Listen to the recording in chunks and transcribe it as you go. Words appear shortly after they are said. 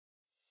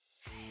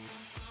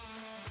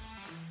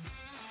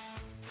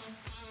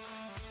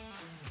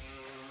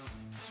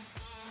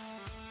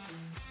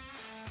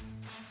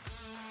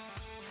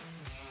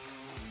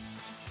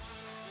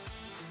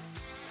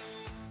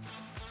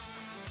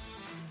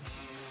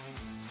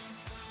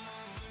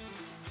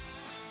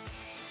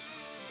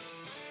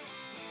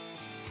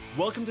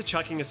Welcome to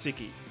Chucking a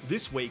Sickie.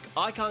 This week,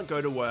 I can't go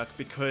to work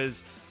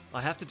because I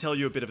have to tell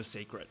you a bit of a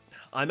secret.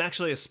 I'm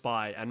actually a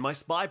spy, and my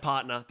spy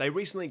partner, they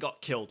recently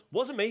got killed.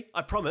 Wasn't me,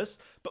 I promise,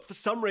 but for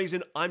some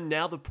reason, I'm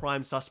now the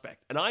prime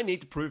suspect, and I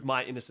need to prove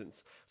my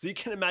innocence. So you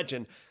can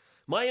imagine,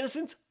 my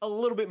innocence, a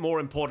little bit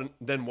more important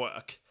than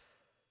work.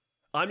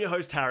 I'm your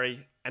host,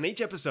 Harry, and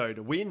each episode,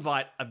 we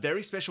invite a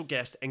very special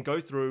guest and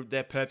go through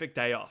their perfect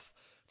day off.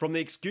 From the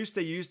excuse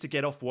they use to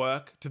get off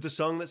work, to the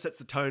song that sets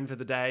the tone for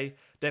the day,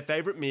 their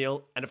favourite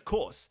meal, and of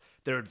course,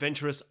 their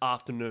adventurous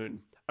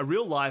afternoon. A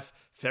real-life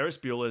Ferris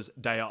Bueller's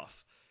Day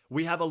Off.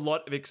 We have a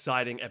lot of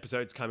exciting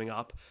episodes coming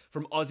up,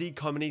 from Aussie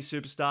comedy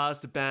superstars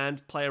to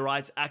bands,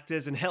 playwrights,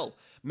 actors, and hell,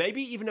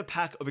 maybe even a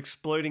pack of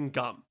exploding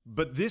gum.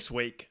 But this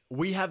week,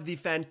 we have the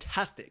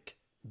fantastic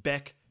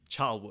Bec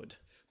Charlwood.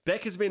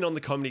 Bec has been on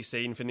the comedy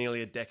scene for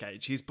nearly a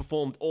decade. She's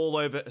performed all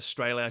over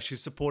Australia. She's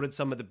supported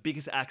some of the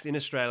biggest acts in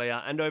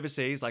Australia and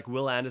overseas, like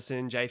Will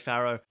Anderson, Jay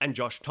Farrow, and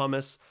Josh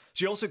Thomas.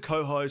 She also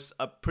co-hosts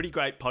a pretty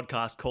great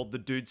podcast called the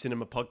Dude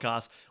Cinema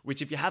Podcast,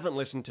 which if you haven't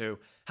listened to,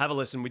 have a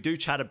listen. We do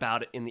chat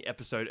about it in the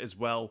episode as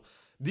well.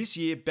 This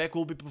year, Bec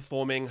will be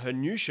performing her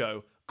new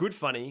show, Good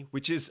Funny,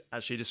 which is,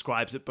 as she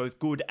describes it, both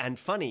good and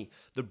funny,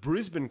 the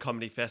Brisbane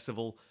Comedy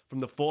Festival from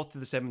the 4th to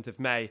the 7th of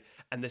May,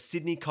 and the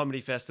Sydney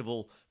Comedy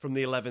Festival from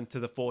the 11th to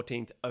the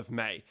 14th of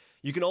May.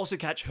 You can also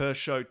catch her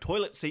show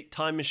Toilet Seat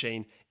Time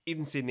Machine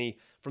in Sydney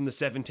from the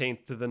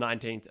 17th to the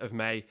 19th of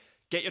May.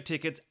 Get your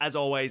tickets, as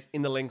always,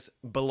 in the links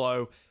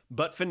below.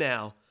 But for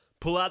now,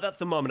 pull out that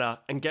thermometer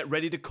and get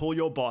ready to call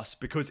your boss,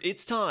 because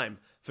it's time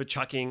for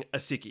Chucking a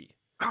Sickie.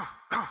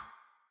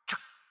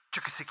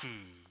 Chuck a Sickie.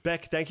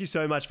 Bec, thank you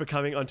so much for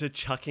coming on to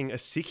Chucking a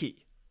Sickie.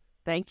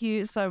 Thank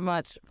you so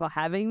much for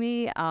having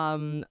me.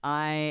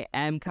 I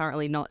am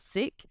currently not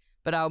sick,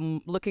 but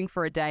I'm looking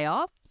for a day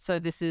off, so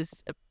this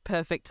is a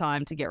perfect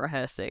time to get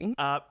rehearsing.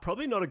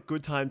 Probably not a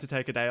good time to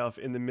take a day off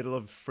in the middle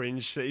of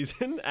Fringe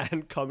season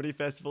and comedy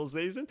festival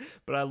season,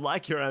 but I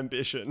like your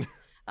ambition.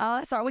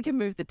 Sorry, we can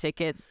move the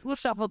tickets. We'll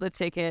shuffle the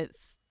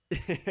tickets.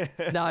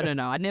 No.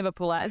 I never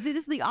pull out.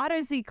 See, I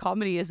don't see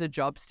comedy as a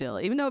job still,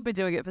 even though I've been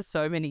doing it for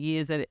so many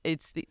years, and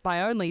it's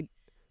my only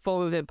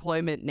form of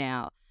employment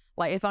now.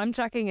 Like, if I'm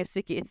chucking a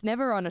sickie, it's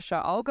never on a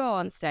show. I'll go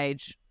on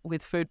stage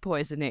with food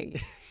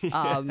poisoning.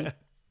 Yeah.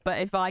 But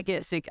if I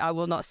get sick, I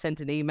will not send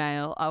an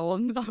email. I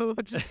will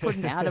just put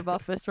an out of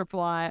office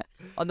reply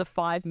on the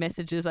 5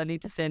 messages I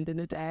need to send in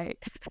a day.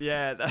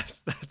 Yeah,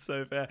 that's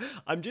so fair.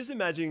 I'm just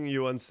imagining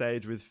you on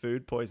stage with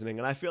food poisoning,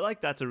 and I feel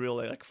like that's a real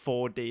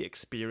 4D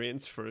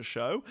experience for a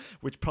show,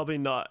 which probably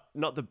not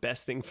the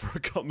best thing for a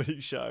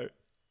comedy show.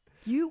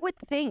 You would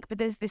think, but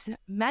there's this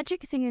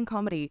magic thing in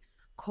comedy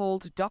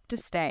called Dr.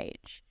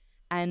 Stage.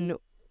 And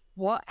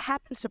what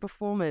happens to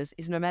performers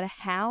is no matter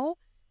how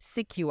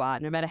sick you are,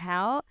 no matter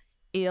how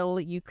ill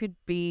you could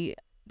be,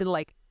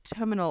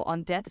 terminal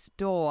on death's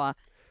door,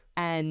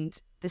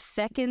 and the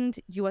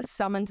second you are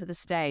summoned to the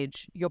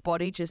stage, your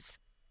body just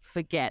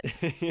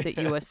forgets that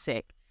you are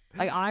sick.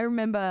 I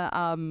remember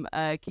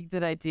a gig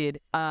that I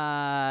did,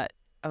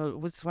 it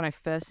was when I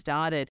first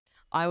started.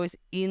 I was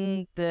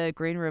in the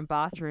green room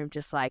bathroom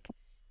just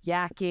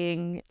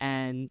yakking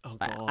and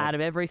out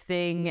of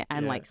everything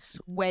and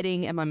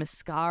sweating, and my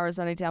mascara's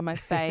running down my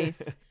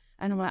face.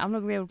 And I'm like, I'm not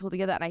going to be able to pull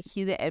together. And I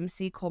hear the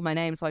MC call my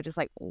name. So I just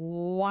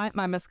wipe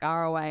my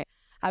mascara away,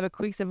 have a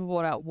quick sip of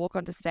water, walk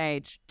onto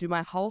stage, do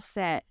my whole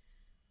set,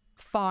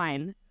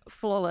 fine,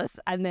 flawless,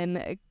 and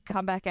then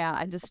come back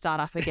out and just start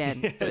up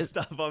again.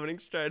 Start vomiting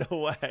straight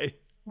away.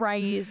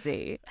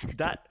 Crazy.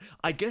 That,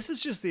 I guess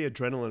it's just the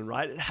adrenaline,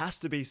 right? It has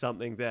to be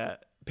something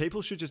that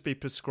people should just be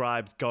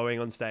prescribed going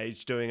on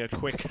stage, doing a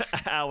quick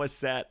hour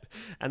set,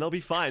 and they'll be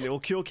fine. It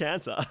will cure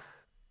cancer.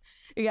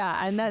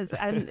 Yeah, and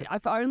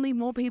if only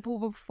more people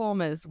were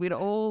performers, we'd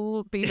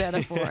all be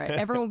better for it.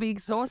 Everyone would be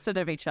exhausted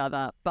of each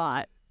other,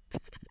 but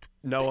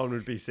no one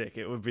would be sick.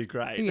 It would be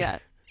great.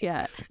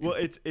 Yeah. Well,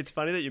 it's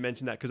funny that you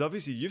mentioned that, because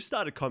obviously you've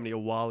started comedy a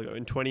while ago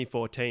in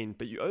 2014,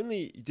 but you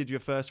only did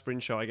your first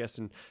Fringe show, I guess,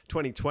 in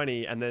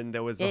 2020, and then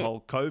there was the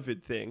whole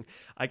COVID thing.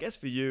 I guess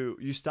for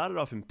you started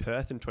off in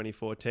Perth in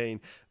 2014.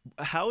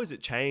 How has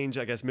it changed,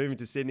 I guess, moving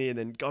to Sydney and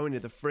then going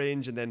to the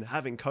Fringe and then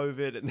having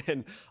COVID and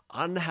then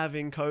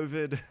unhaving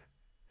COVID?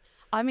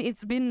 I mean,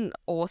 it's been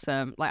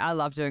awesome. I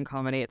love doing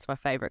comedy. It's my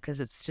favorite because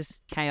it's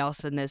just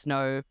chaos and there's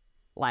no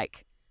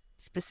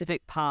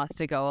specific path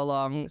to go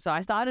along. So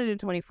I started in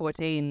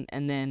 2014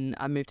 and then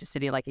I moved to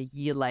Sydney a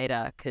year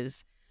later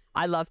because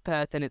I love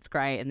Perth and it's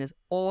great and there's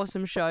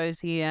awesome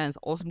shows here and it's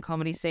an awesome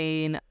comedy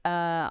scene.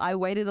 I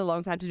waited a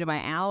long time to do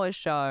my hour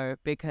show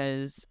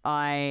because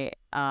I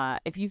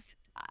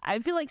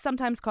feel like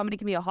sometimes comedy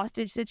can be a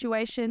hostage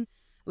situation.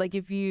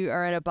 If you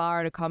are at a bar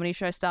and a comedy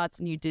show starts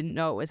and you didn't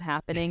know it was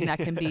happening, that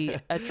can be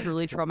a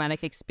truly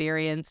traumatic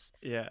experience.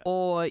 Yeah.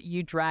 Or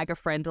you drag a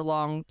friend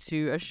along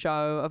to a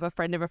show of a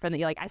friend that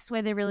you're I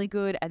swear they're really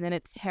good, and then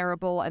it's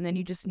terrible, and then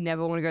you just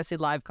never want to go see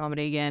live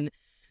comedy again.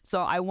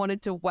 So I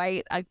wanted to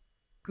wait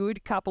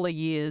good couple of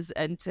years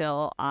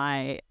until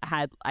I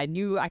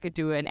knew I could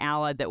do an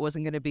hour that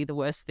wasn't going to be the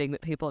worst thing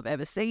that people have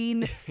ever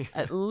seen,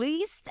 at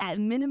least at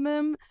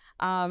minimum.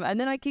 And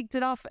then I kicked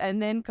it off,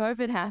 and then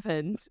COVID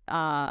happened,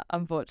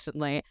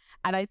 unfortunately.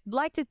 And I'd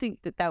like to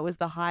think that that was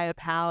the higher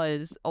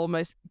powers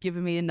almost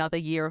giving me another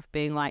year of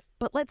being like,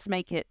 but let's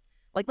make it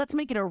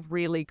a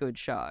really good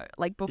show.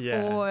 Like,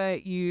 before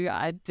you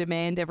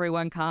demand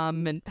everyone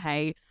come and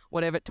pay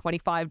whatever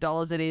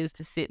 $25 it is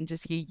to sit and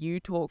just hear you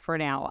talk for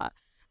an hour.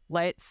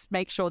 Let's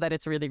make sure that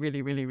it's really,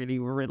 really, really, really,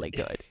 really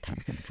good.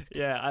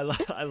 Yeah,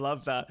 I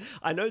love that.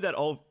 I know that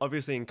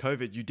obviously in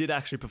COVID, you did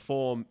actually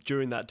perform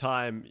during that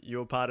time. You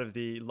were part of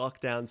the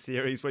lockdown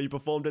series where you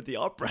performed at the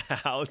Opera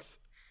House.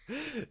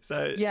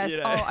 So yes. You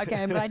know. Oh,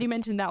 okay. I'm glad you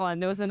mentioned that one.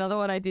 There was another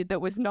one I did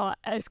that was not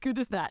as good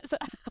as that. So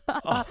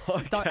Oh,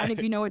 okay. and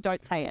if you know it,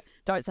 don't say it.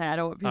 Don't say it. I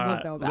don't want people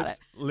to know about it.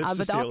 Lips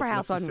But the Opera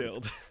House one was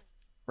sealed.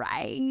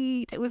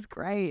 great. It was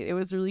great. It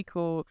was really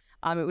cool.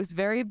 It was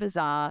very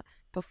bizarre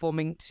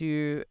performing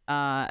to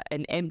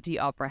an empty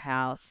opera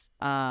house.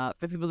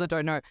 For people that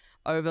don't know,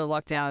 over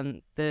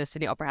lockdown, the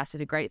Sydney Opera House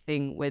did a great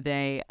thing where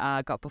they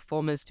got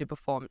performers to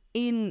perform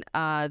in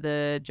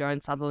the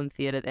Joan Sutherland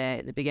Theatre there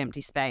in the big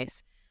empty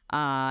space.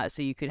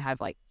 So you could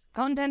have like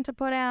content to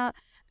put out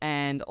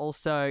and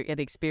also get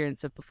the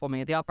experience of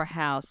performing at the Opera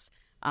House,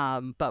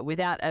 but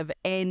without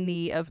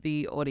any of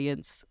the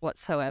audience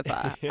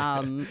whatsoever.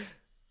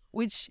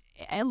 Which,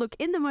 and look,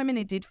 in the moment,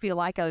 it did feel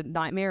like a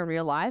nightmare in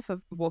real life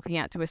of walking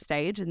out to a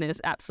stage and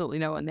there's absolutely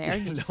no one there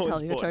and you're just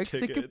telling your jokes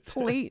to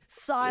complete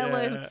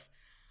silence. Yeah.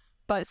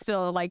 But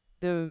still, like,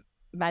 the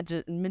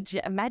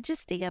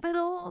majesty of it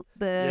all.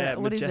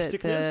 What is it?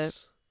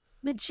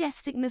 The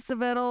majesticness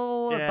of it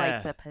all. Yeah.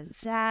 Like the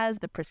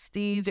pizzazz, the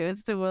prestige.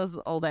 It was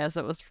all there.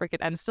 So it was freaking,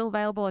 and it's still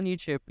available on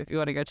YouTube if you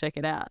want to go check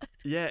it out.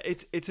 Yeah,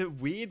 it's a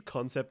weird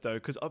concept though,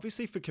 because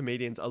obviously for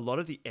comedians, a lot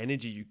of the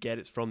energy you get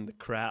is from the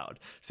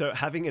crowd. So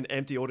having an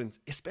empty audience,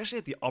 especially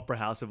at the Opera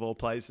House of all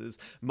places,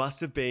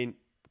 must have been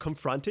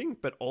confronting,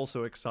 but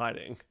also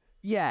exciting.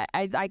 Yeah,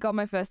 I got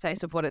my first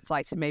taste of what it's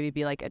like to maybe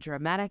be like a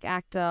dramatic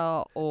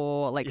actor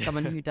or like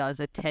someone who does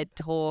a TED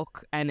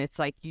talk, and it's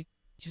like you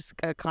just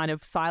kind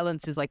of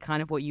silence is like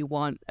kind of what you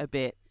want a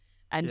bit,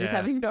 and just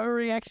having no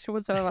reaction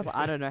whatsoever. I was like,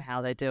 I don't know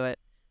how they do it.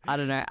 I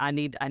don't know. I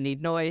need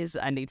noise.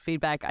 I need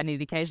feedback. I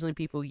need occasionally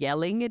people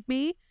yelling at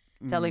me,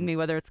 telling me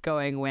whether it's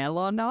going well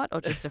or not, or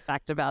just a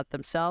fact about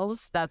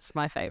themselves. That's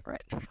my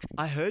favorite.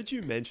 I heard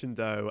you mention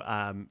though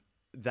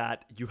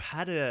that you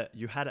had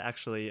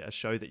actually a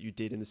show that you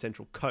did in the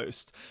Central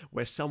Coast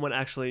where someone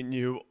actually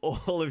knew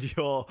all of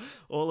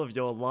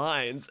your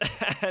lines,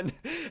 and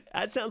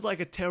that sounds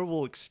like a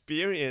terrible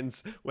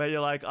experience where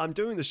you're like, I'm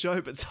doing the show,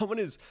 but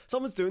someone's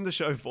doing the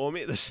show for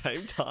me at the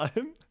same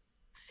time.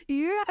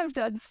 You have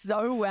done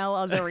so well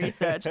on the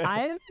research.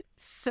 I am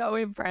so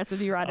impressed with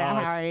you right now,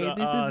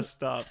 Harry.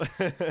 Stop.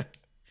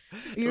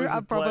 You're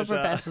a proper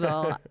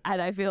professional,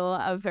 and I feel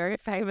I'm very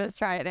famous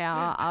right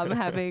now. I'm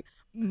having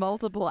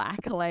multiple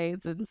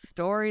accolades and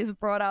stories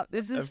brought up.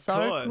 This is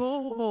so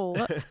cool.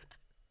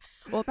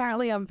 Well,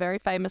 apparently I'm very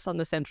famous on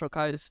the Central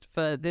Coast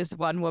for this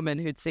one woman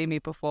who'd seen me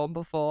perform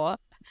before.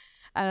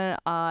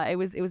 It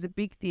was a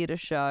big theatre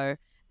show,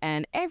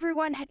 and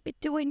everyone had been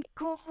doing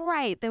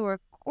great. There were a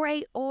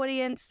great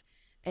audience,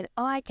 and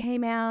I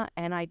came out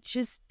and I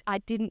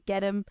didn't get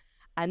them.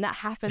 And that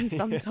happens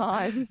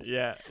sometimes.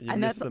 Yeah.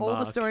 And that's all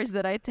the stories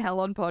that I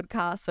tell on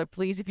podcasts. So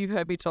please, if you've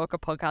heard me talk a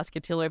podcast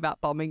continually about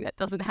bombing, that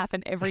doesn't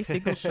happen every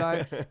single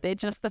show. They're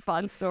just the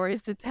fun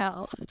stories to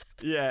tell.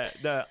 Yeah.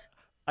 No,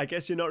 I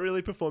guess you're not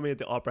really performing at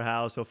the Opera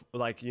House or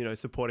like,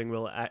 supporting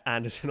Will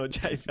Anderson or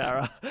Jay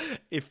Farah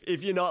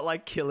if you're not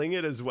like killing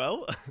it as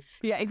well.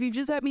 Yeah. If you've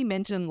just heard me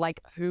mention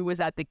like who was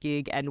at the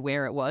gig and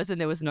where it was and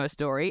there was no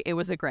story, it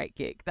was a great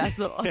gig.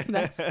 That's all.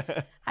 That's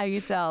how you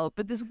tell.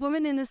 But this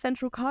woman in the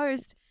Central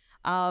Coast,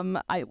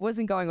 I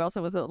wasn't going well,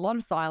 so it was a lot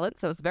of silence,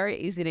 so it was very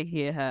easy to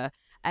hear her,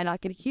 and I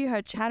could hear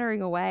her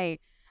chattering away,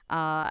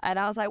 and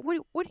I was like,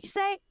 what do you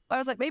say? I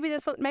was like, maybe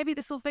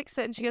this will fix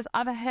it, and she goes,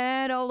 I've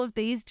heard all of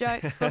these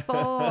jokes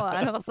before,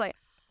 and I was like,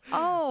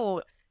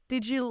 oh,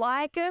 did you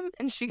like them?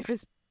 And she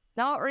goes,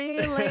 not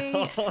really.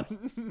 Oh,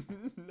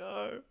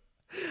 no.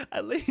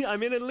 At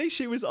least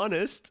she was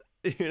honest.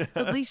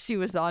 At least she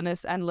was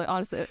honest, and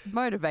honest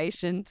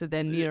motivation to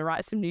then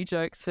write some new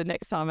jokes for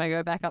next time I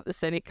go back up the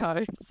Senate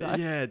Coast. So.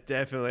 Yeah,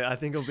 definitely. I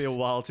think it'll be a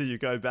while till you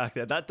go back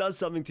there. That does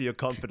something to your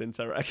confidence,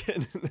 I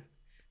reckon.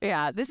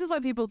 Yeah, this is why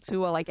people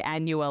tour like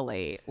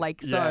annually.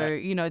 Like, so,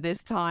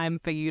 there's time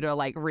for you to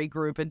like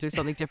regroup and do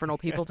something different, or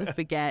people to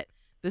forget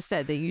the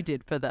set that you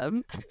did for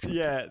them.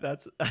 Yeah,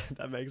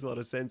 that makes a lot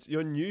of sense.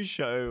 Your new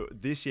show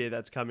this year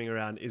that's coming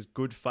around is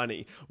Good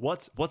Funny.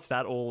 What's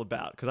that all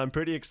about? Because I'm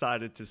pretty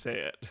excited to see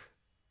it.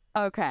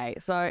 Okay,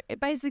 so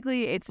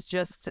it's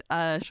just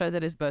a show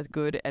that is both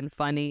good and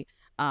funny.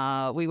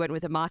 We went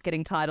with a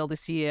marketing title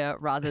this year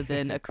rather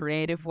than a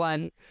creative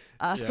one.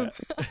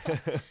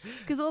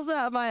 Because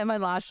also my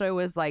last show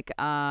was like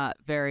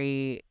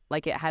very,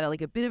 like it had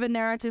like a bit of a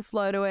narrative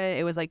flow to it.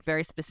 It was like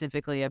very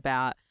specifically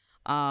about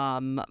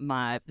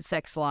my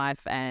sex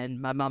life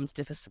and my mum's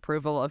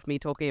disapproval of me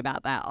talking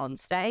about that on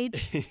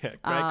stage. Yeah,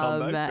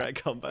 great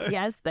combo.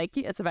 Yes, thank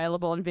you. It's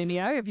available on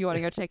Vimeo if you want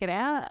to go check it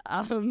out.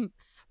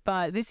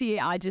 But this year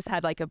I just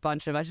had I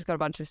just got a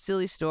bunch of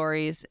silly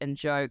stories and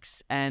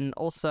jokes, and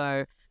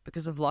also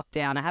because of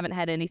lockdown, I haven't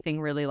had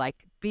anything really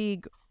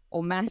big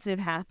or massive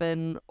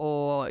happen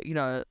or,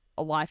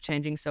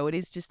 life-changing. So it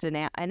is just an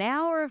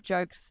hour of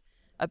jokes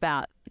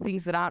about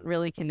things that aren't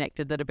really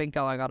connected that have been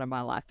going on in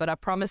my life. But I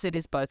promise it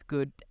is both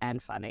good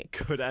and funny.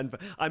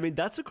 I mean,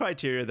 that's a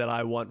criteria that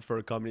I want for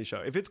a comedy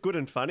show. If it's good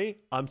and funny,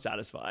 I'm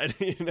satisfied,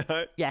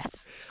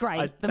 Yes,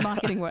 great. The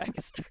marketing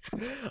works.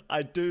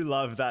 I do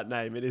love that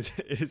name.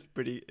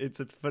 It's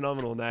a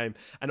phenomenal name.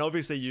 And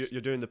obviously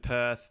you're doing the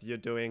Perth, you're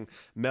doing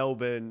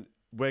Melbourne.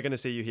 We're going to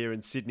see you here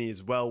in Sydney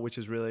as well, which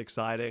is really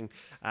exciting.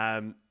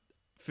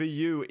 For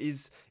you,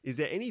 is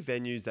there any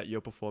venues that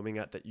you're performing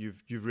at that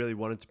you've really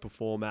wanted to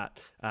perform at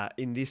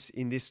in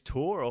this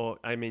tour? Or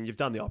I mean, you've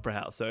done the Opera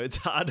House, so it's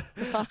hard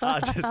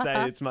to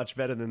say it's much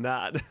better than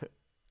that.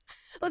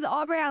 Well, the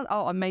Opera House,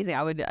 amazing!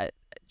 I would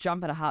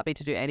jump at a heartbeat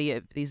to do any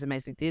of these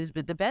amazing theaters.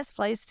 But the best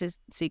place to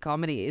see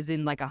comedy is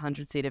in a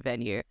 100-seater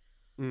venue,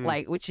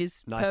 which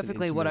is nice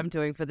perfectly what I'm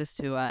doing for this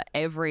tour.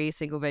 Every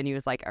single venue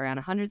is around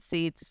 100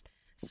 seats,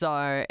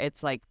 so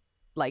it's like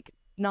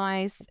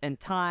nice and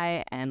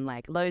tight and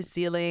low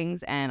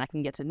ceilings, and I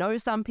can get to know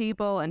some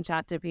people and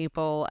chat to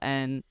people,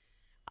 and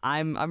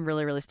I'm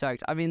really, really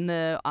stoked. I'm in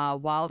the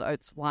Wild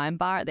Oats Wine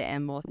Bar at the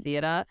Enmore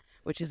Theatre,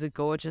 which is a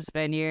gorgeous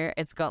venue.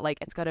 It's got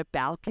a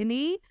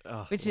balcony,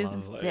 which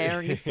lovely. is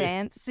very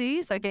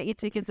fancy. So get your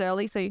tickets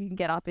early so you can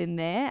get up in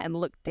there and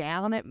look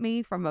down at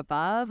me from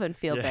above and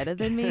feel better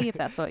than me if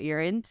that's what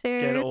you're into.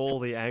 Get all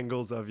the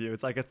angles of you.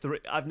 It's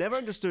I've never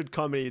understood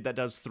comedy that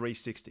does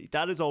 360.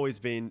 That has always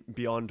been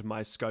beyond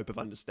my scope of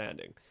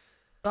understanding.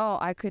 Oh,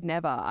 I could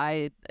never.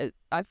 I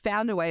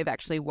found a way of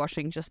actually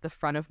washing just the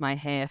front of my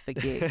hair for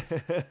gigs.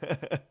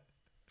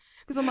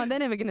 Because I'm they're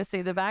never going to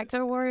see the back.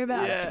 Don't worry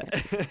about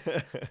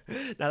it.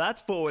 Now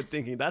that's forward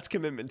thinking. That's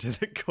commitment to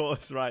the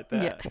cause right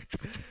there. Yeah.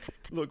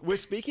 Look, we're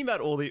speaking about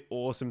all the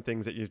awesome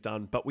things that you've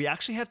done, but we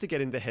actually have to get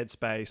in the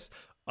headspace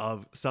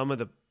of some of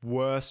the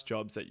worst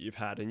jobs that you've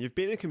had. And you've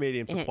been a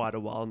comedian for quite a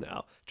while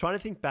now. Trying to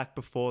think back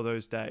before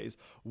those days,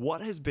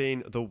 what has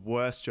been the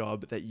worst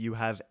job that you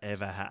have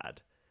ever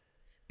had?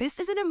 This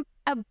is an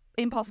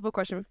impossible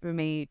question for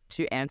me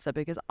to answer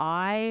because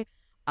I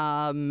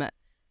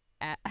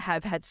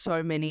have had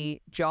so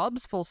many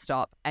jobs, full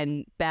stop,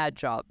 and bad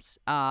jobs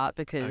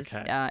because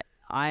I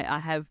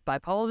have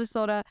bipolar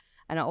disorder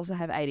and I also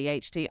have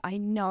ADHD. I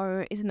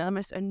know, isn't that the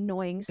most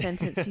annoying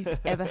sentence you've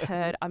ever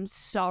heard? I'm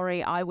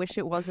sorry. I wish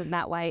it wasn't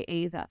that way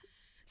either.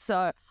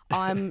 So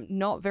I'm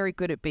not very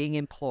good at being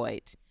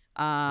employed.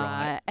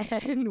 Right.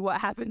 And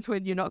what happens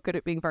when you're not good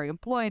at being very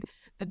employed,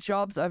 the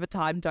jobs over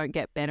time don't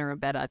get better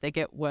and better. They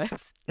get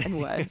worse and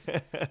worse.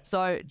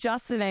 So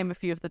just to name a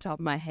few off the top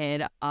of my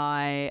head,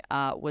 I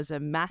was a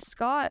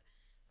mascot.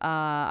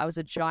 I was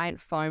a giant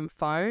foam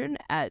phone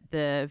at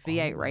the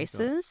V8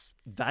 races.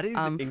 That is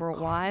for a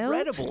while.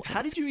 Incredible.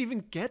 How did you even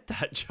get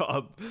that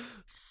job?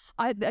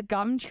 A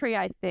Gumtree,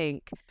 I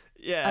think.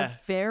 Yeah. A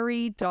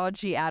very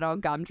dodgy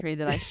add-on Gumtree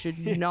that I should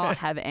not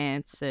have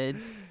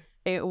answered.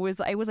 It was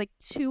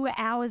 2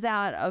 hours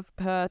out of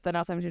Perth, and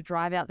I was having to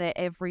drive out there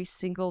every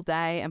single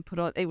day and put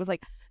on. It was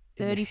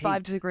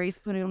 35 degrees,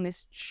 putting on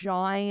this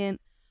giant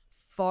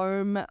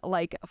foam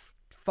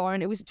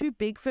phone. It was too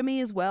big for me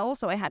as well,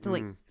 so I had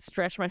to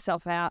stretch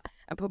myself out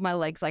and put my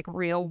legs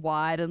real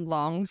wide and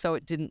long, so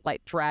it didn't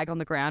drag on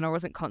the ground. I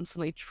wasn't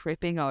constantly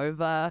tripping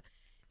over.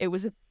 It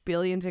was 1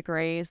 billion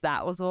degrees.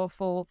 That was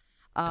awful.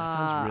 That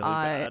sounds really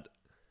bad.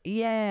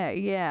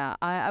 Yeah.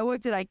 I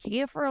worked at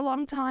IKEA for a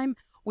long time,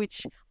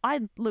 which I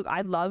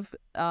love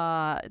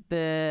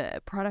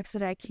the products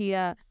at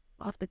IKEA,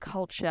 love the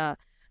culture,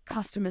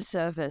 customer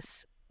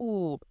service.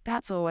 Ooh,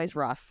 that's always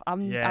rough.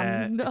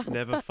 It's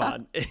never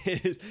fun.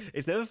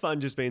 It's never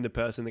fun just being the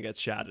person that gets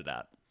shouted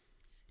at.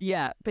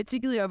 Yeah,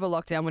 particularly over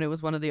lockdown when it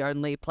was one of the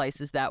only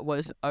places that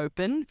was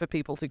open for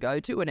people to go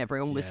to and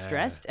everyone was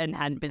stressed and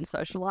hadn't been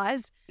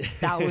socialized.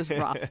 That was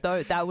rough.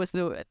 Though that was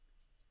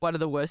one of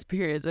the worst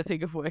periods, I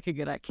think, of working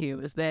at IKEA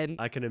was then.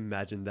 I can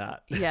imagine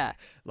that. Yeah.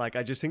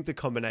 I just think the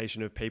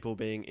combination of people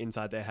being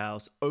inside their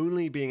house,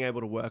 only being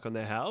able to work on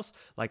their house,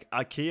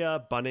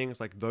 IKEA,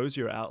 Bunnings, those are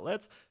your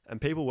outlets, and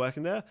people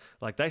working there,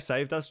 they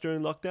saved us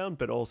during lockdown,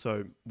 but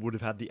also would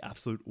have had the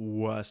absolute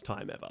worst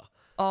time ever.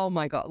 Oh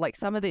my God.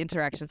 Some of the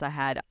interactions I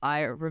had,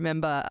 I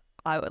remember,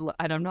 and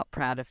I'm not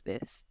proud of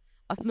this.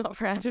 I'm not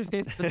proud of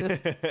this, but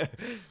this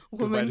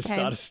woman way to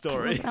start a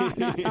story.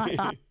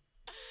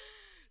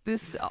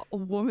 This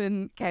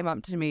woman came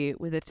up to me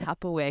with a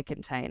Tupperware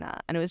container,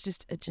 and it was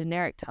just a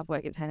generic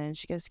Tupperware container. And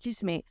she goes,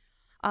 "Excuse me,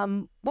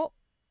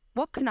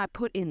 what can I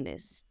put in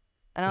this?"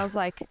 And I was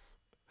like,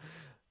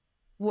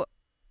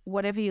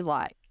 whatever you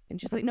like." And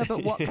she's like, "No,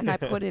 but what can I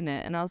put in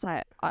it?" And I was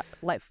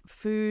like,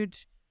 food,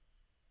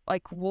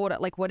 water,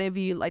 whatever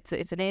you like.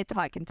 It's an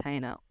airtight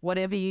container.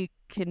 Whatever you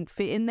can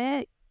fit in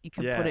there, you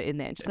can put it in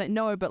there. And she's like,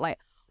 "No, but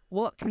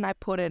what can I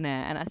put in it?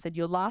 And I said,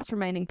 your last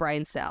remaining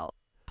brain cell,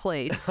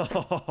 please.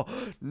 Oh,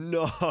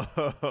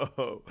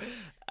 no.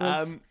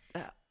 Was-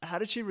 How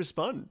did she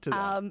respond to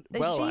that?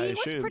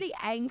 She was pretty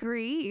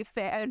angry,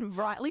 and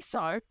rightly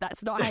so.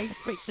 That's not how you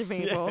speak to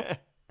people. Yeah.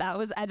 That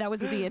was at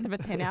the end of a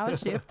 10-hour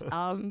shift.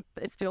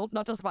 It's still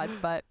not just mine,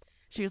 but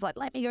she was like,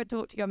 let me go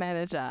talk to your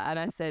manager. And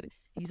I said,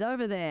 he's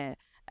over there.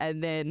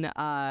 And then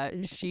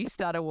she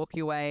started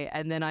walking away,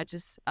 and then I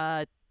just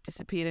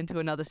disappeared into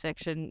another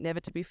section,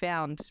 never to be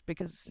found,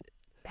 because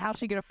how's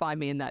she going to find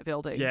me in that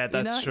building? Yeah,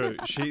 that's true.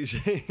 She'll get lost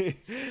for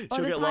years. By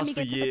the time you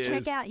get to the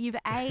checkout, you've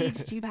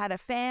aged, you've had a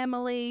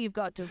family, you've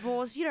got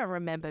divorced. You don't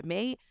remember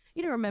me.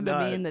 You don't remember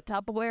me in the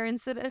Tupperware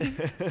incident.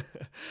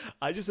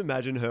 I just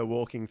imagine her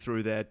walking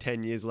through there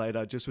 10 years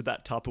later, just with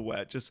that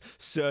Tupperware, just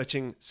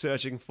searching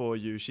for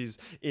you. She's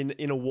in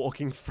a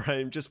walking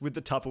frame, just with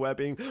the Tupperware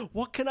being,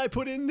 what can I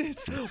put in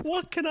this?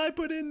 What can I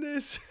put in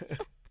this?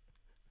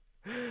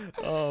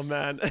 Oh,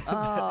 man.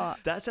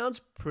 That sounds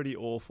pretty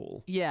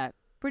awful. Yeah.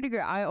 Pretty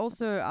good. I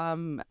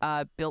also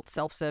built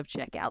self-serve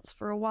checkouts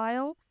for a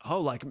while.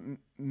 Oh, like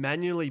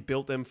manually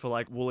built them for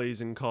like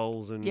Woolies and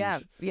Coles and... Yeah.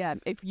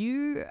 If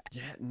you...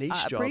 Yeah,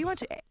 niche job. Pretty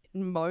much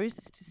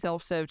most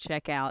self-serve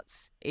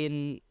checkouts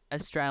in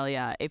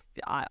Australia,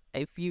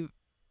 if you...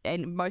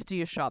 And most of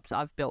your shops,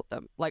 I've built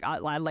them. Like,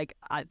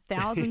 I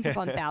thousands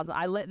upon thousands.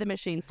 I let the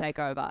machines take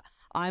over.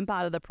 I'm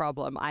part of the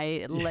problem.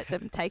 I let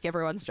them take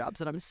everyone's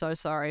jobs, and I'm so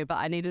sorry, but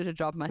I needed a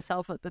job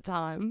myself at the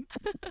time.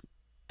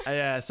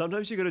 Yeah,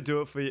 sometimes you got to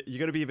do it you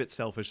got to be a bit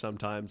selfish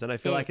sometimes. And I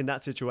feel like in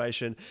that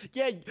situation,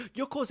 yeah,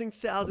 you're causing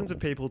thousands of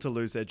people to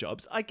lose their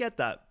jobs. I get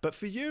that. But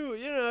for you,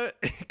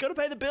 got to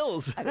pay the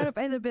bills. I got to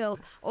pay the bills.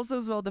 Also,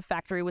 as well, the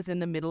factory was in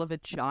the middle of a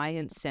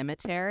giant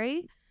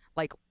cemetery,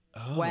 like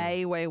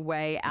way, way,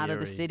 way out of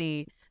the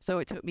city. So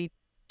it took me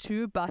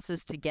 2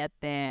 buses to get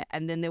there.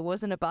 And then there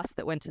wasn't a bus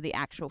that went to the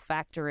actual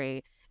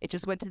factory. It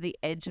just went to the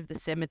edge of the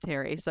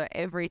cemetery. So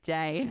every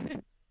day...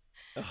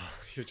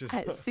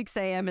 At 6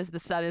 a.m. as the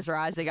sun is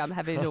rising, I'm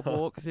having to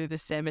walk through the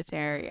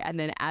cemetery, and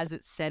then as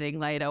it's setting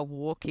later,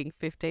 walking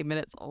 15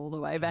 minutes all the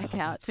way back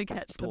out to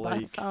catch the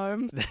bus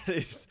home.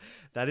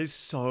 That is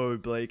so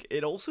bleak.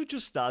 It also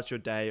just starts your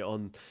day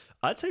on,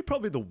 I'd say,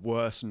 probably the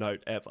worst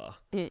note ever.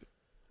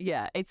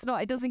 Yeah, it's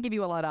not. It doesn't give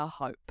you a lot of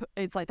hope.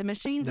 It's like the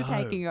machines are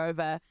taking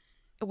over.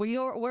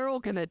 We're all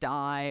gonna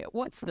die.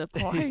 What's the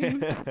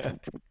point?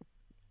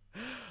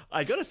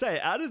 I gotta say,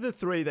 out of the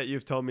 3 that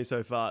you've told me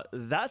so far,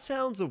 that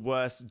sounds the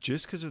worst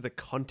just because of the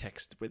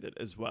context with it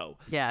as well.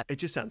 Yeah. It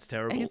just sounds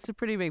terrible. It's a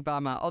pretty big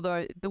bummer.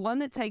 Although the one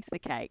that takes the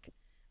cake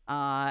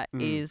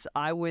is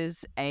I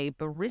was a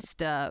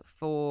barista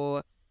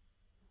for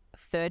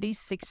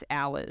 36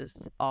 hours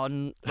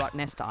on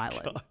Rottnest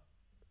Island. God.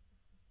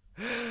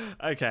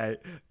 Okay.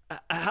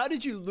 How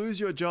did you lose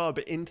your job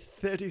in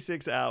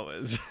 36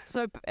 hours?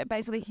 So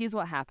basically, here's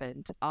what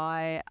happened.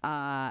 I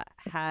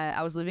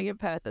was living in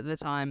Perth at the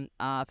time.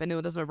 If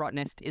anyone doesn't know,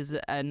 Rottnest is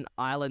an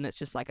island that's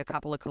just like a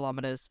couple of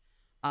kilometres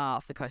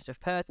off the coast of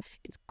Perth.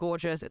 It's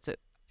gorgeous. It's a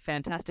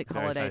fantastic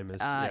holiday.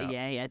 Famous,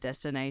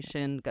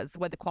 destination. It's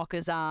where the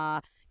quokkas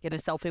are. Get a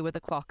selfie with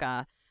a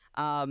quokka.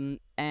 And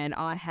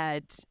I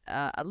had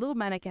a little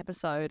manic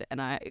episode,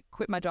 and I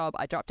quit my job.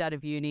 I dropped out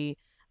of uni.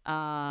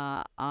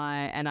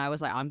 I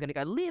was like, I'm gonna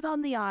go live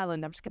on the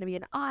island. I'm just gonna be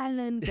an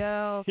island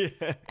girl.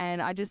 Yeah.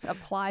 And I just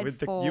applied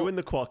with for you and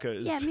the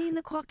quokkas. Yeah, me and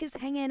the quokkas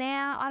hanging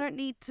out. I don't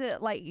need to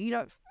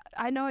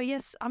I know,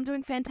 yes, I'm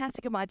doing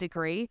fantastic at my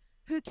degree.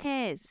 Who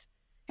cares?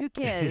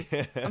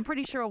 I'm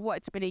pretty sure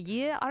it's been a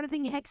year. I don't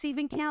think Hex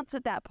even counts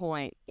at that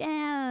point.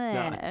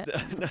 Yeah.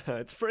 No,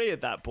 it's free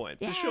at that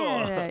point, for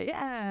sure.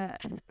 Yeah.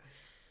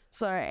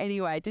 So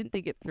anyway, I didn't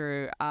think it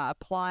through.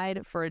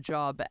 Applied for a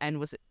job and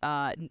was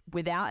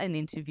without an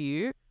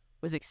interview,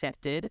 was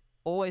accepted.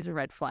 Always a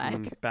red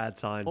flag. Bad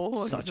sign.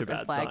 Such a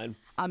bad sign.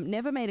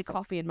 Never made a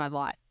coffee in my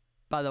life,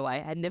 by the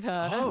way. I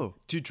never. Oh,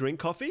 do you drink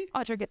coffee?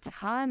 I drink a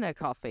ton of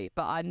coffee,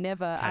 but I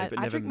never.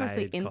 I drink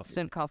mostly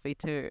instant coffee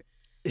too.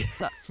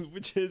 So,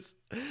 which is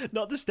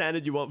not the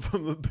standard you want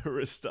from a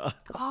barista.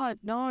 God,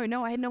 no.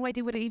 I had no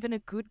idea what even a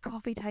good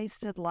coffee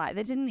tasted like.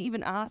 They didn't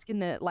even ask in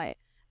the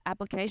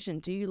application,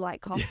 do you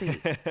like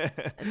coffee?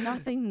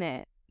 Nothing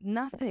there.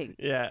 Nothing.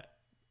 Yeah.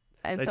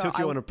 And they took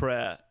you on a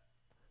prayer.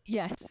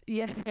 Yes.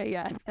 Yeah.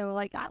 They were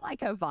like, I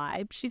like her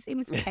vibe. She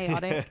seems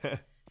chaotic.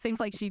 Seems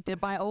like she did,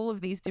 by all of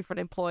these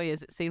different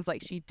employers, it seems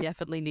like she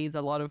definitely needs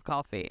a lot of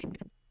coffee.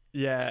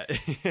 Yeah.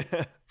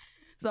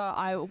 So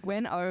I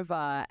went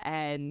over,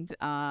 and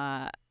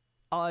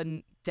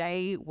on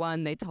day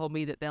 1, they told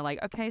me that they're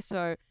like, okay,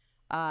 so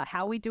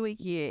how we do it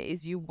here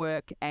is you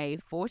work a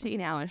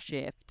 14-hour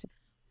shift,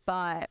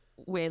 but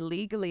we're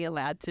legally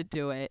allowed to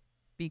do it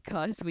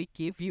because we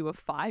give you a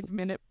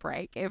 5-minute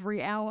break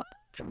every hour.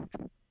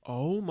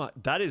 Oh my,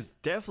 that is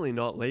definitely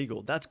not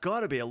legal. That's got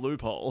to be a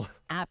loophole.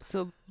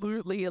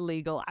 Absolutely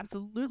illegal.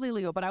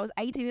 But I was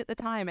 18 at the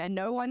time, and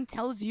no one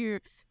tells you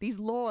these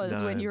laws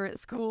when you're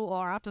at school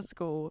or after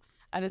school.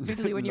 And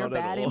especially when you're a Not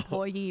at bad all.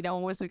 employee, no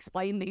one wants to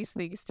explain these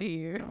things to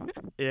you.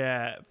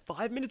 Yeah,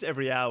 5 minutes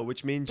every hour,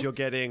 which means you're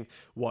getting,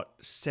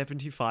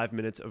 75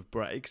 minutes of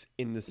breaks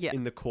in this Yeah.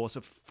 in the course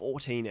of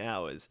 14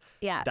 hours.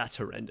 Yeah. That's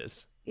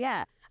horrendous.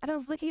 Yeah. And I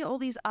was looking at all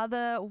these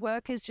other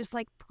workers just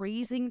like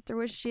breezing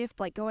through a shift,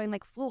 like going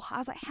like full hard. I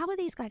was like, how are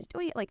these guys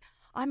doing it? Like,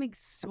 I'm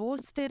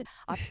exhausted.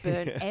 I've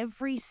burned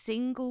every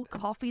single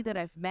coffee that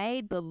I've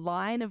made. The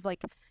line of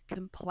like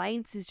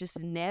complaints is just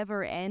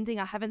never ending.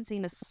 I haven't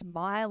seen a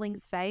smiling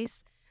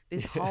face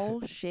this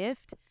whole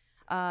shift.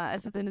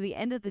 So then at the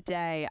end of the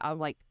day, I'm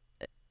like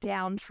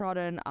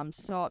downtrodden. I'm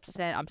so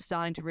upset. I'm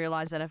starting to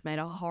realize that I've made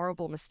a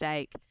horrible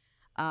mistake.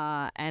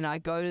 And I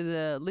go to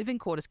the living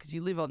quarters because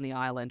you live on the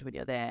island when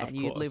you're there, Of and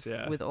you course, live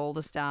yeah. with all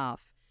the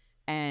staff.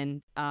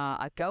 And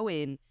I go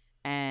in,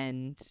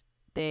 and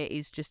there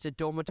is just a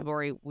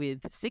dormitory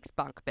with 6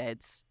 bunk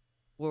beds.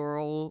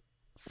 We're all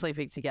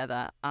sleeping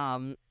together.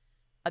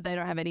 They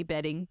don't have any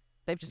bedding.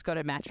 They've just got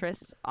a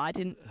mattress. I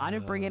didn't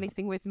bring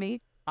anything with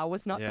me. I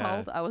was not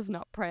told. I was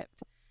not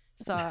prepped.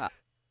 So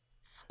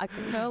I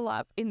curl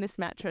up in this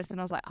mattress and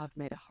I was like, I've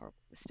made a horrible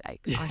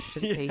mistake. I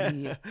shouldn't be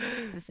here.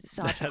 This is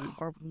such a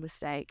horrible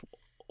mistake.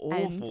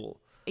 Awful.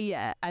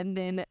 And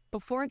then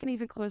before I can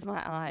even close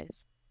my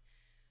eyes,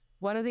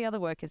 one of the other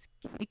workers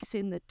kicks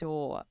in the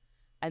door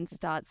and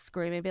starts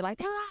screaming, be like,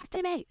 they're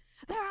after me.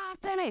 They're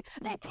after me.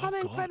 They're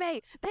coming for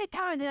me. They're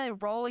coming. They're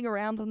rolling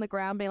around on the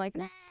ground being like,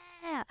 nah.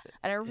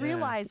 And I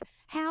realized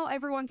how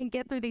everyone can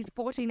get through these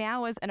 14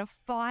 hours and are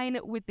fine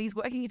with these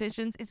working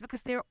conditions is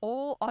because they're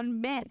all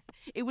on meth.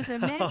 It was a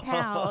meth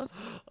house.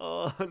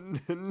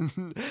 And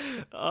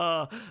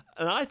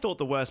I thought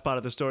the worst part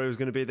of the story was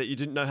going to be that you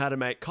didn't know how to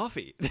make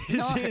coffee.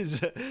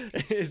 This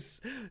is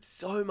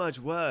so much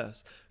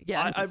worse.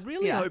 Yeah, I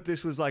really hope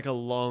this was like a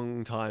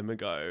long time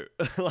ago.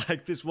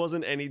 Like this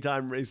wasn't any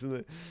time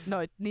recently.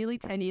 No, nearly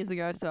 10 years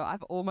ago. So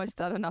I've almost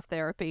done enough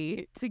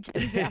therapy to get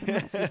it out of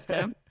my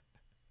system.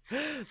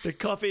 The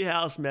coffee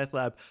house meth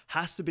lab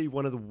has to be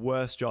one of the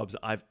worst jobs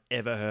I've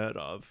ever heard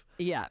of.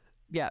 Yeah,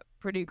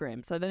 pretty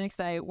grim. So the next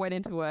day, went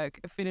into work,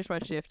 finished my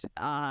shift,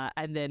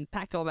 and then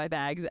packed all my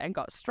bags and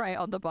got straight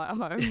on the boat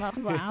home. I was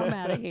like, I'm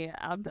out of here.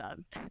 I'm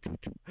done.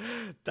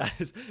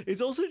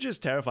 It's also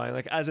just terrifying.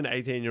 Like as an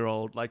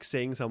 18-year-old, like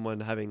seeing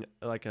someone having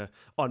like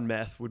on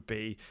meth would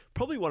be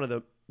probably one of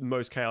the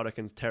most chaotic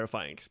and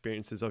terrifying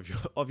experiences of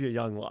your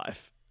young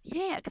life.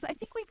 Yeah, because I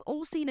think we've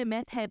all seen a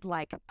meth head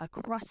like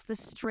across the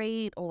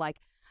street or like,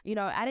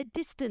 at a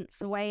distance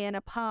away in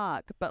a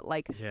park. But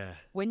like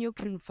when you're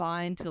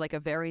confined to like a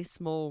very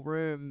small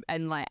room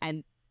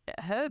and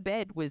her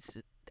bed was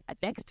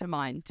next to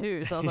mine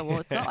too. So I was like, well,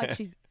 it's not like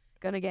she's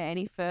going to get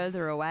any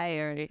further away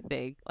or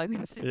anything. Like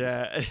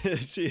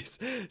she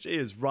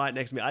is right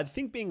next to me. I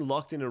think being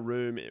locked in a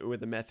room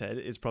with a meth head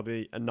is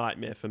probably a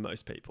nightmare for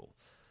most people.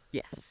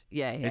 Yes.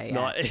 Yeah.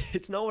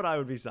 It's not what I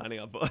would be signing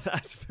up for,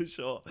 that's for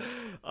sure.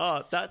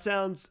 Oh, that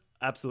sounds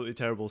absolutely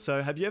terrible.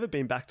 So have you ever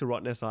been back to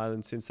Rottnest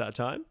Island since that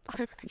time?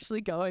 I'm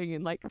actually going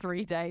in like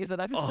 3 days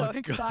and I'm so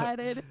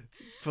excited.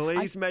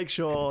 Please make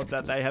sure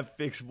that they have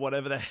fixed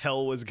whatever the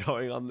hell was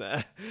going on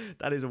there.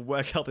 That is a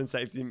work health and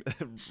safety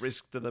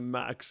risk to the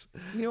max.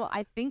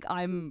 I think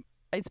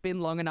it's been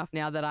long enough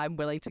now that I'm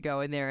willing to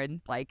go in there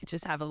and like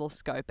just have a little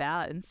scope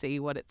out and see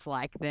what it's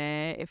like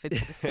there. If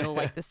it's still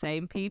like the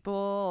same people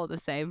or the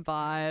same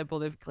vibe or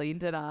they've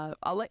cleaned it up.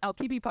 I'll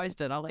keep you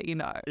posted. I'll let you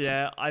know.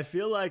 Yeah, I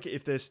feel like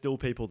if there's still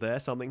people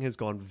there, something has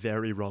gone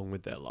very wrong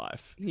with their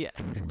life. Yeah.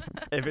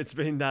 If it's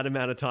been that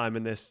amount of time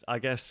and this, I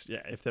guess,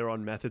 if they're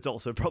on meth, it's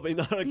also probably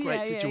not a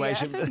great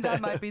situation. Yeah.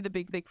 That might be the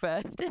big thing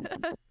first.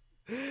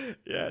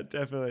 Yeah,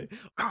 definitely.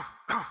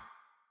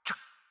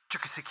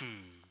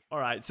 All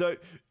right, so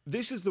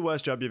this is the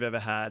worst job you've ever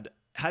had.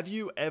 Have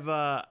you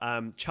ever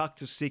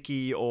chucked a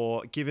sickie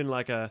or given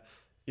like a,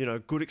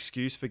 good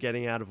excuse for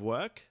getting out of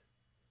work?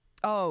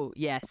 Oh,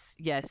 yes.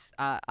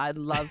 I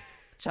love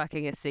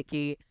chucking a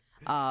sickie.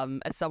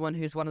 As someone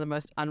who's one of the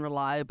most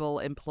unreliable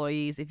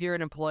employees, if you're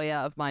an employer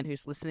of mine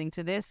who's listening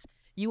to this,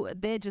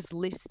 they're just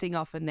listing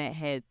off in their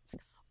heads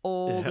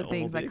all the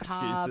things. My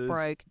car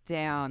broke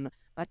down,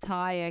 my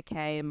tire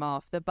came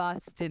off, the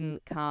bus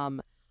didn't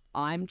come.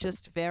 I'm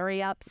just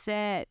very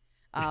upset.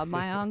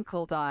 My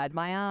uncle died.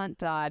 My aunt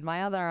died.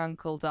 My other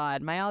uncle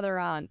died. My other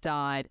aunt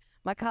died.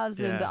 My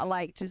cousin,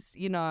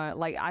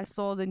 I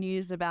saw the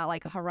news about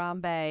like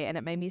Harambe and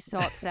it made me so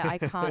upset I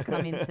can't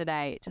come in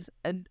today. Just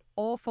an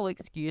awful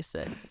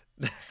excuses.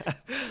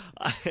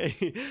 I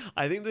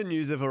think the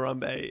news of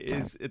Harambe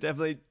is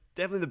definitely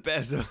the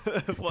best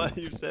of what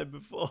you've said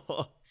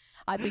before.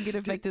 I think it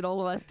affected all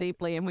of us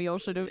deeply and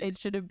it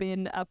should have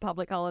been a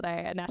public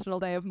holiday, a national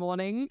day of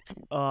mourning.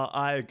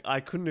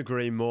 I couldn't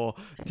agree more.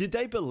 Did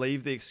they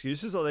believe the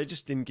excuses or they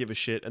just didn't give a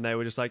shit and they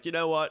were just like, you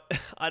know what?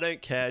 I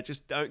don't care.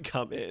 Just don't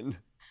come in.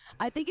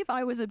 I think if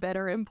I was a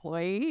better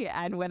employee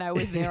and when I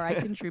was there I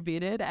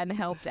contributed and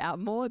helped out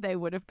more, they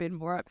would have been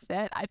more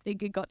upset. I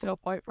think it got to a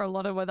point for a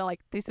lot of where they're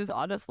like, this is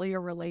honestly a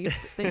relief.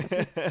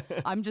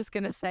 I'm just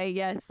going to say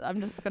yes.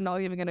 I'm just not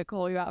even going to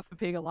call you out for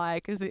being a liar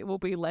because it will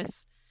be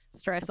less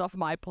stress off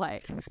my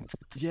plate.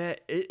 Yeah,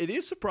 it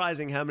is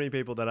surprising how many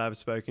people that I've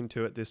spoken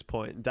to at this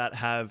point that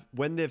have,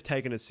 when they've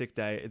taken a sick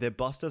day, their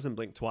boss doesn't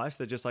blink twice.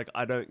 They're just like,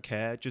 I don't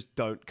care, just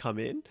don't come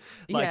in.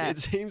 Like, Yeah. it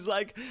seems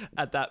like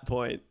at that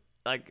point,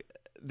 like,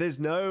 there's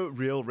no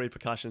real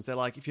repercussions. They're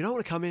like, if you don't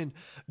want to come in,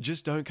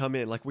 just don't come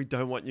in. Like, we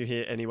don't want you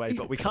here anyway,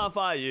 but we can't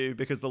fire you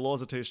because the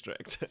laws are too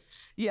strict.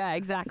 Yeah,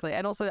 exactly.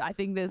 And also, I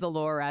think there's a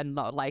law around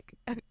not like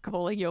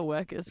calling your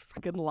workers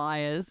freaking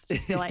liars.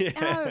 Just be like,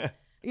 no,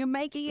 you're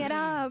making it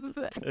up.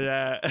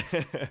 Yeah.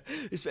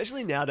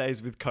 Especially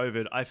nowadays with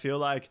COVID, I feel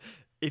like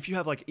if you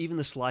have like even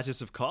the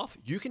slightest of cough,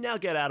 you can now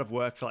get out of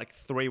work for like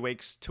 3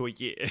 weeks to a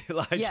year.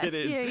 Like, Yes, it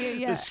is,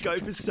 yeah. the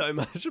scope is so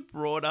much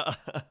broader.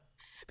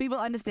 People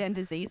understand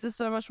diseases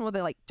so much more.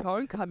 They're like,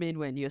 don't come in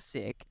when you're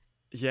sick.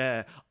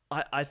 Yeah.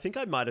 I think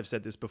I might have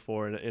said this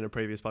before in a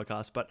previous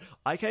podcast, but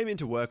I came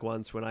into work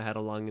once when I had a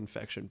lung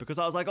infection because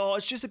I was like, oh,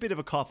 it's just a bit of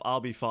a cough.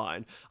 I'll be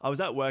fine. I was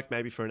at work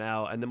maybe for an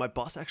hour, and then my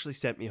boss actually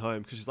sent me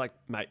home because she's like,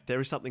 mate,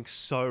 there is something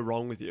so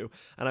wrong with you.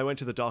 And I went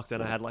to the doctor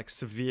and I had like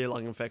severe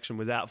lung infection,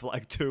 was out for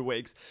like 2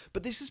 weeks.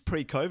 But this is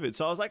pre-COVID.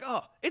 So I was like,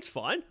 oh, it's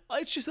fine.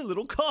 It's just a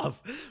little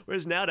cough.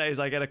 Whereas nowadays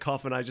I get a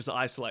cough and I just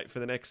isolate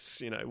for the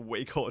next,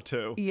 week or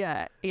two.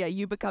 Yeah,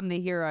 you become the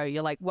hero.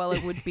 You're like, well,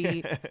 it would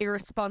be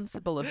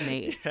irresponsible of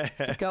me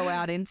to go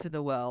out into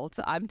the world.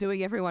 I'm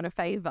doing everyone a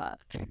favor.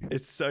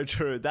 It's so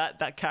true.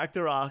 That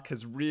character arc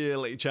has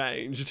really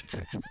changed.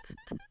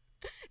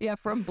 Yeah,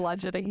 from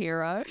bludger to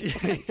hero.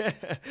 Yeah.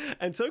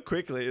 And so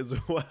quickly as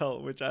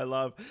well, which I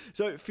love.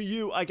 So for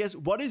you, I guess,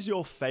 what is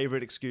your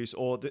favorite excuse,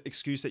 or the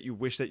excuse that you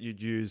wish that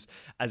you'd use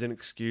as an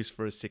excuse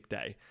for a sick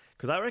day?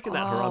 Because I reckon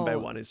that Harambe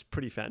one is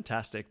pretty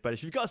fantastic. But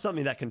if you've got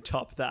something that can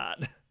top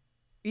that.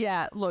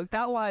 Yeah, look,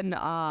 that one,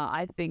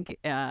 I think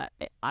that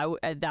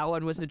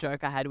one was a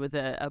joke I had with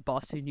a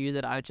boss who knew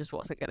that I just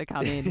wasn't going to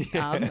come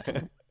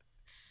in.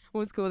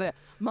 Was cool there.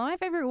 My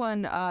favorite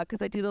one,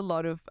 because I did a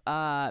lot of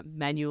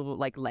manual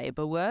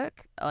labor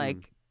work,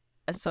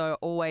 so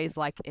always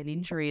an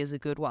injury is a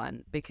good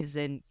one because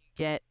then you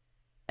get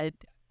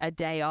a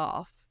day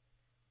off,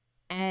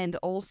 and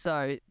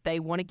also they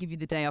want to give you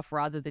the day off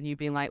rather than you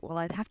being like, well,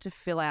 I'd have to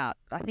fill out.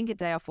 I think a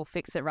day off will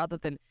fix it rather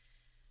than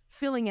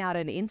filling out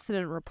an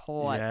incident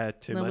report. Yeah,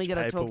 too much then we got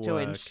to talk to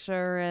paperwork.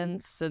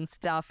 Insurance and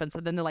stuff. And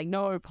so then they're like,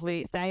 no,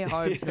 please stay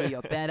home till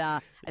you're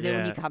better. And then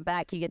when you come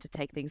back, you get to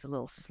take things a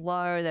little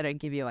slow. They don't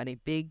give you any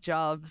big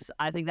jobs.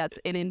 I think that's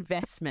an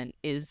investment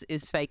is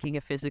faking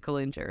a physical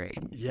injury.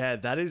 Yeah,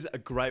 that is a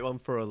great one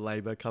for a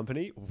labor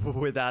company,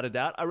 without a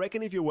doubt. I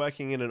reckon if you're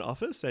working in an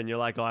office and you're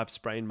like, oh, I've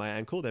sprained my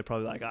ankle, they're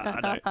probably like,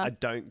 I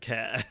don't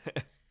care.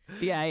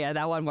 Yeah,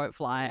 that one won't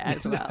fly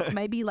as well.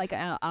 Maybe like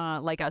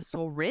a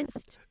sore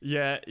wrist.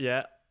 Yeah,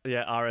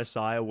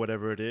 RSI or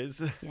whatever it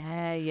is.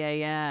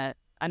 Yeah.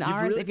 And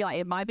if you're like,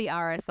 it might be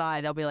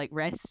RSI, they'll be like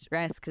rest,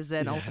 because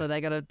then also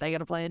they gotta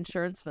play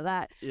insurance for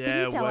that. Yeah,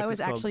 Can you tell I workers' was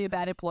actually a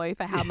bad employee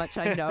for how much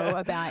I know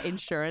about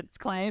insurance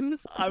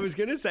claims? I was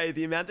gonna say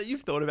the amount that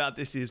you've thought about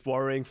this is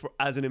worrying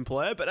as an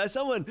employer, but as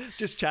someone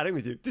just chatting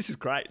with you, this is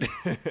great.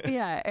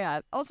 Yeah.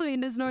 Also,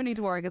 there's no need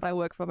to worry because I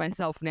work for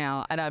myself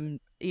now, and I'm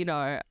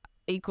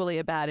equally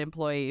a bad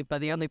employee,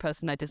 but the only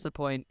person I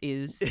disappoint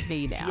is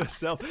me now.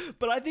 Yourself.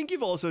 But I think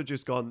you've also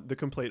just gone the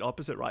complete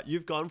opposite, right?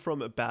 You've gone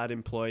from a bad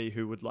employee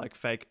who would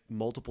fake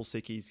multiple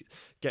sickies,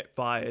 get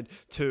fired,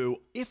 to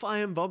if I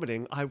am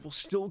vomiting, I will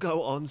still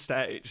go on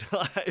stage.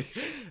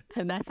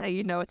 And that's how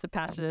you know it's a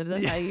passion.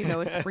 That's how you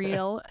know it's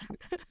real.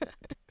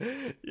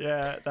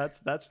 Yeah,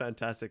 that's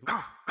fantastic.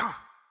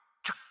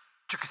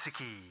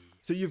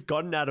 So you've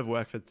gotten out of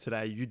work for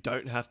today. You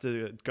don't have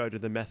to go to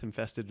the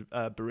meth-infested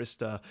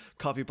barista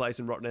coffee place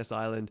in Rottnest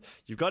Island.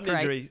 You've got an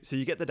injury, so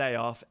you get the day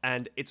off,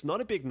 and it's not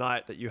a big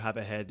night that you have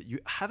ahead. You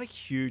have a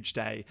huge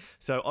day.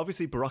 So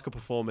obviously Barocca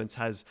Performance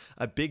has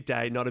a big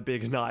day, not a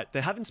big night.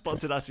 They haven't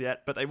sponsored us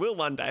yet, but they will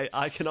one day.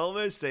 I can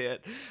almost see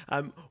it.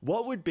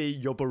 What would be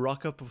your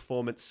Barocca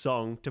Performance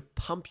song to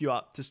pump you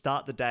up to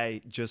start the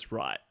day just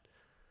right?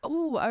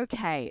 Oh,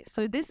 okay.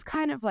 So this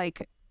kind of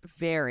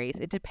varies.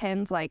 It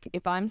depends.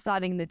 If I'm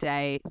starting the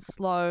day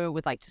slow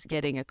with just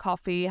getting a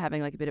coffee,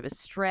 having a bit of a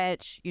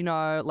stretch, making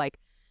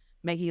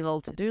a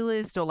little to-do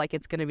list, or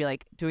it's going to be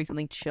doing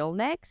something chill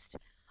next,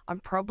 I'm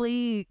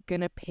probably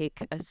going to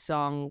pick a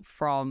song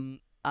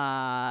from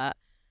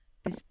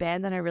this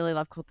band that I really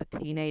love called the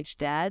Teenage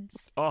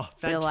Dads. Oh,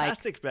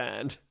 fantastic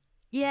band.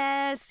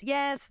 Yes,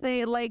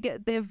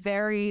 they're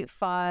very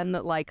fun,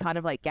 kind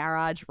of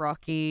garage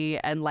rocky,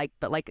 and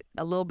but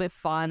a little bit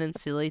fun and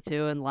silly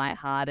too, and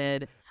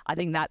lighthearted. I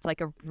think that's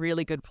a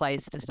really good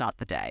place to start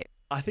the day.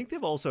 I think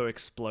they've also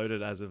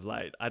exploded as of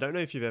late. I don't know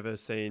if you've ever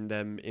seen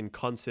them in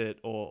concert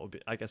or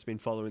I guess been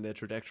following their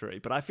trajectory,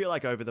 but I feel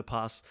like over the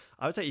past,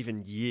 I would say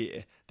even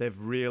year, they've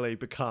really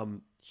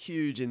become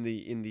huge in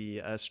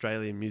the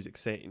Australian music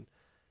scene.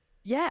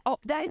 Yeah,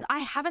 I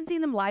haven't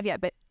seen them live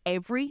yet, but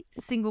every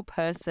single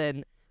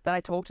person that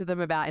I talk to them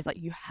about is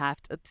you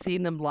have to,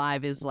 seeing them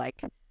live is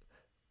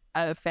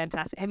a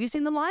fantastic. Have you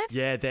seen them live?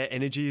 Yeah, their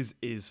energy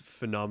is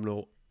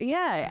phenomenal.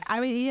 Yeah,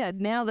 I mean, yeah,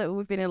 now that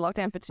we've been in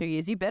lockdown for 2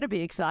 years, you better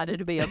be excited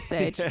to be on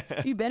stage. Yeah.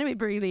 You better be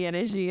bringing the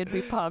energy and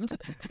be pumped.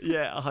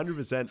 Yeah,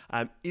 100%.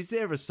 Is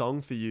there a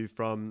song for you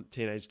from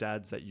Teenage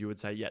Dads that you would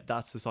say, yeah,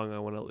 that's the song I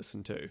want to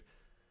listen to?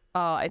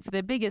 Oh, it's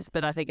their biggest,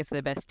 but I think it's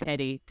their best,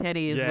 Teddy.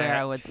 Teddy is where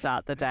I would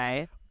start the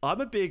day. I'm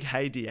a big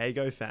Hey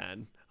Diego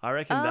fan. I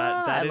reckon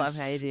that I is love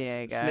Hey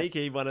Diego.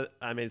 Sneaky.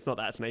 It's not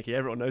that sneaky.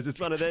 Everyone knows it's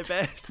one of their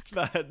best.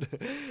 But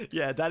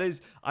yeah, that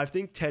is, I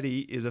think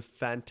Teddy is a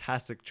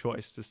fantastic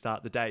choice to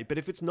start the day. But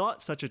if it's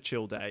not such a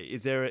chill day,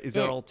 is there an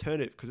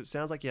alternative? Because it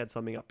sounds like you had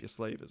something up your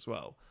sleeve as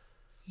well.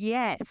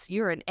 Yes,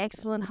 you're an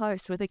excellent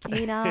host with a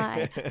keen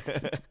eye.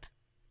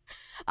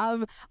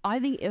 I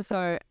think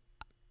so.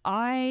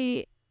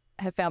 I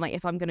have found like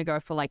if I'm going to go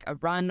for like a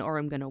run or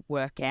I'm going to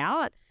work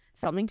out,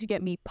 something to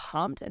get me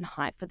pumped and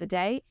hyped for the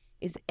day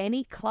is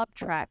any club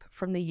track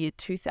from the year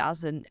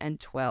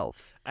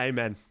 2012.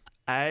 Amen.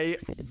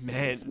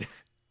 Amen.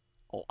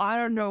 I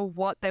don't know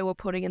what they were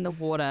putting in the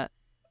water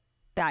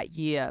that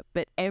year,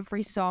 but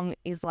every song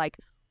is like,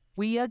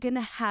 we are going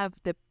to have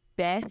the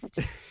best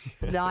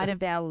night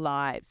of our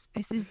lives.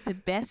 This is the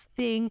best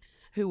thing.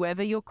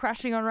 Whoever you're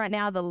crushing on right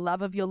now, the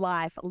love of your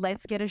life,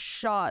 let's get a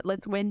shot.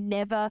 We're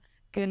never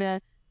going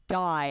to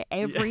die.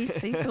 Every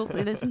single,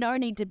 there's no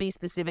need to be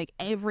specific.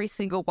 Every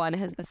single one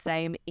has the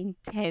same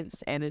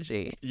intense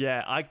energy.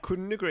 Yeah, I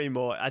couldn't agree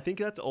more. I think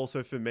that's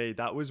also for me.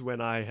 That was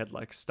when I had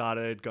like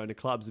started going to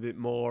clubs a bit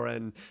more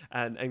and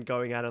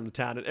going out on the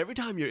town. And every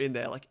time you're in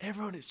there, like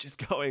everyone is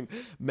just going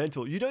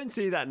mental. You don't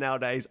see that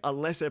nowadays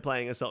unless they're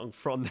playing a song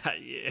from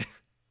that year.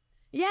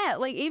 Yeah,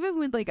 like even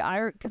with like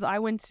because I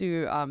went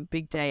to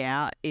Big Day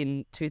Out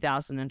in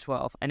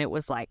 2012, and it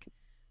was like,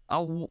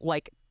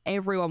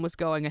 everyone was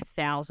going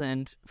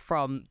 1,000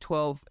 from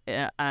 12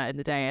 in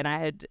the day. And I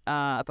had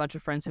a bunch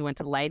of friends who went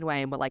to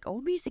Laneway and were like,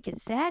 oh, music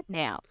is sad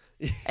now.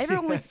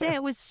 Everyone was sad.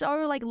 It was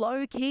so like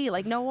low key.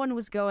 Like no one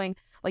was going,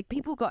 like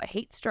people got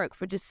heat stroke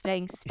for just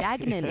staying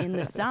stagnant in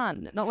the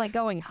sun, not like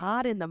going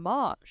hard in the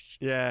mosh.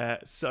 Yeah,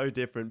 so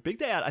different. Big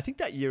Day Out, I think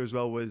that year as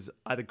well was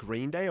either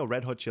Green Day or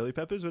Red Hot Chili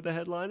Peppers were the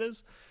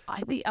headliners.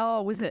 I think,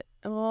 was it?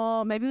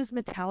 Oh, maybe it was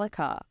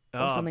Metallica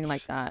or something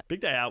like that.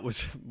 Big Day Out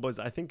was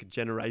I think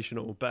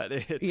generational, but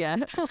it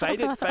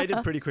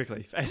faded pretty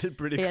quickly.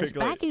 Quickly.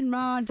 Back in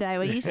my day,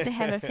 we used to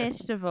have a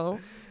festival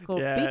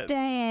called Big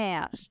Day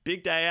Out.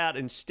 Big Day Out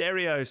in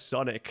Stereo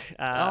Sonic.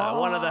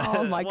 One of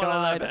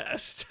the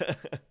best.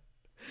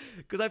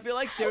 Because I feel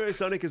like Stereo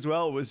Sonic as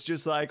well was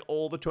just like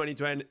all the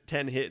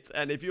 2010 hits.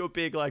 And if you're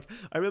big, like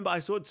I remember I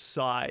saw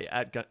Psy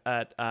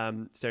at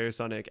Stereo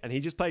Sonic, and he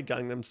just played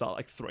Gangnam Style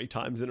like 3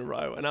 times in a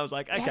row. And I was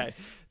like, okay,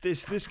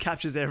 this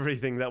captures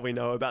everything that we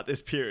know about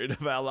this period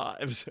of our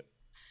lives.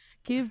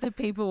 Give the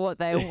people what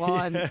they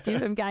want. Give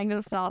them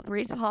Gangnam Style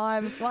 3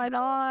 times. Why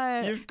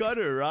not? You've got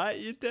to, right?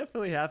 You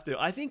definitely have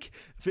to. I think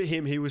for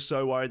him, he was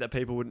so worried that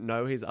people wouldn't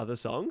know his other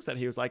songs that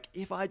he was like,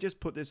 if I just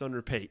put this on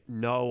repeat,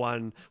 no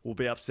one will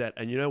be upset.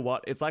 And you know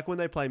what? It's like when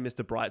they play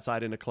Mr.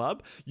 Brightside in a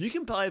club. You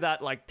can play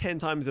that like 10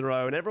 times in a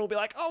row and everyone will be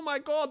like, oh my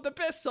God, the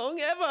best song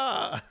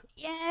ever.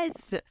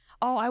 Yes.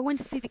 Oh, I went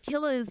to see the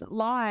Killers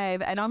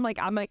live, and I'm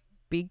a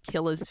big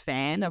Killers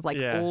fan of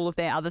all of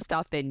their other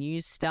stuff, their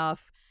new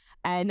stuff.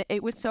 And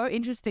it was so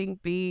interesting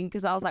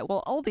because I was like,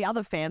 well, all the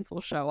other fans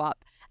will show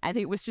up. And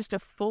it was just a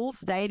full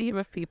stadium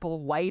of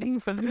people waiting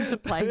for them to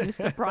play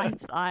Mr.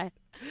 Brightside. I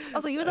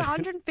was like, it was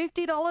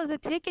 $150 a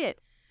ticket.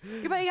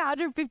 You're paying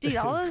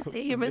 $150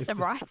 to hear Mr.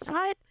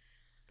 Brightside?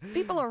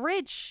 People are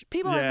rich.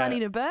 People have money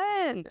to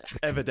burn.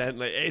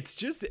 Evidently.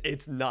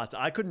 It's nuts.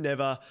 I could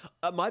never...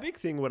 my big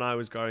thing when I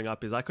was growing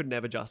up is I could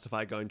never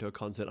justify going to a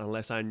concert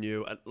unless I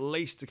knew at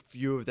least a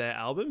few of their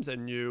albums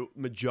and knew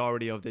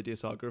majority of their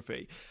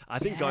discography. I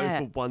think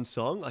going for one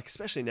song, like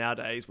especially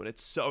nowadays when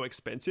it's so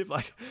expensive,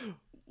 like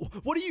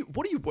what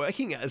are you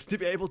working as to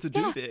be able to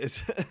do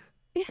this?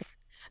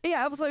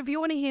 Yeah, so if you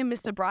want to hear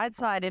Mr.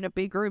 Brightside in a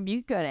big room,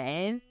 you go to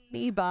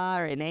any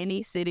bar in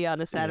any city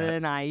on a Saturday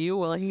night. You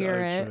will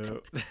hear it.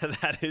 True.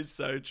 That is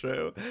so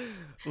true.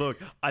 Look,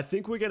 I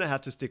think we're going to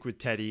have to stick with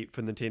Teddy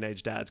from the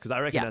Teenage Dads because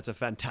I reckon that's a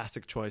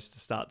fantastic choice to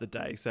start the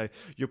day. So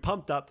you're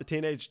pumped up. The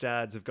Teenage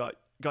Dads have got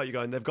you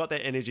going. They've got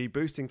their energy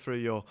boosting through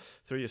your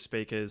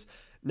speakers.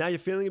 Now you're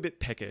feeling a bit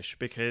peckish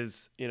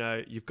because,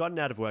 you've gotten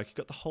out of work. You've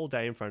got the whole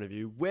day in front of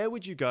you. Where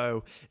would you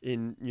go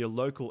in your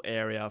local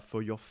area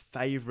for your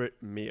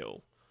favorite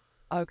meal?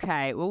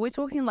 Okay, well, we're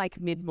talking like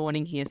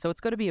mid-morning here, so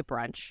it's got to be a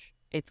brunch.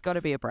 It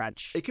can be a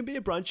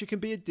brunch. It can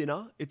be a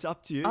dinner. It's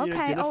up to you.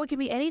 Okay, it can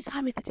be any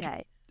time of the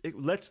day.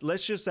 Let's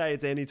just say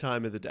it's any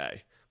time of the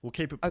day. We'll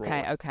keep it broad.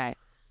 Okay.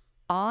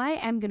 I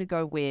am going to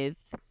go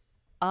with,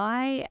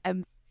 I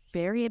am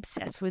very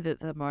obsessed with it at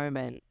the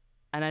moment,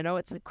 and I know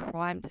it's a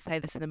crime to say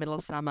this in the middle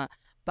of summer,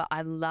 but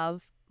I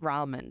love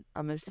ramen.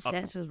 I'm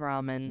obsessed with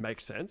ramen.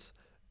 Makes sense.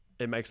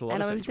 It makes a lot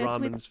of sense.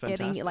 Ramen's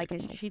fantastic. Getting like a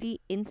shitty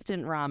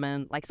instant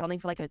ramen, like something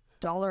for like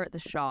 $1 at the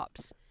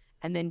shops,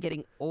 and then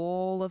getting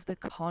all of the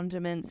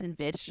condiments and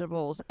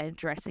vegetables and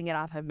dressing it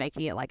up and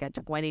making it like a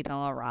 $20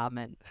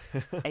 ramen.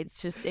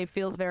 It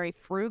feels very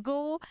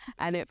frugal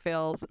and it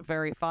feels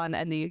very fun.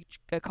 And the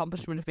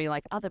accomplishment of being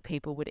like, other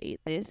people would eat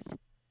this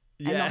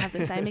and not have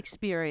the same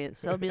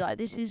experience. They'll be like,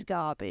 this is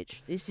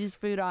garbage. This is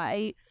food I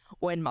eat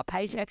when my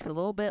paycheck's a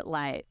little bit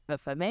late. But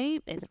for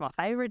me, it's my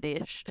favorite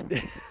dish.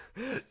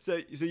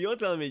 So you're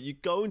telling me you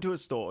go into a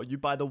store, you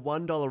buy the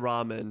 $1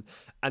 ramen,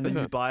 and then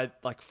you buy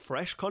like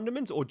fresh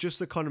condiments or just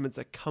the condiments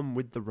that come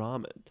with the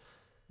ramen?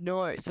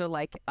 No, so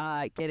like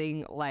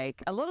getting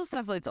like a lot of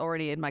stuff that's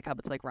already in my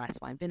cupboards, like rice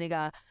wine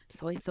vinegar,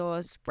 soy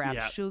sauce, brown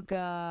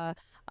sugar,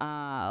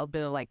 a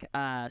bit of like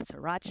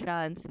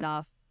sriracha and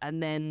stuff.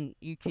 And then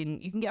you can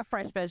get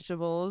fresh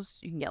vegetables.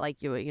 You can get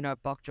like your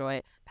bok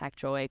choy, pak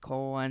choy,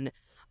 corn,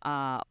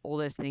 all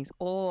those things.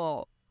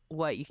 Or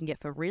what you can get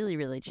for really,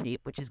 really cheap,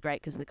 which is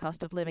great because the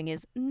cost of living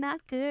is not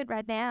good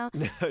right now.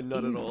 No,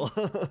 not at all.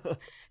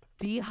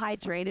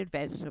 Dehydrated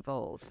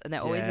vegetables, and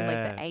they're always in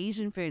like the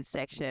Asian food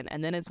section.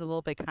 And then it's a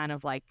little bit kind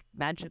of like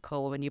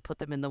magical when you put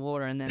them in the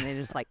water and then they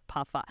just like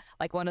puff up,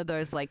 like one of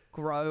those like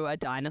grow a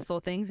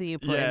dinosaur things that you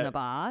put in the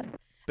bath.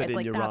 But it's in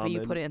like your that, ramen. but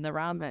you put it in the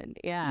ramen.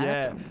 Yeah.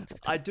 Yeah.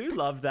 I do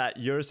love that.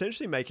 You're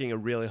essentially making a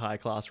really high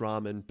class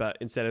ramen, but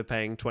instead of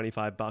paying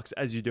 $25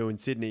 as you do in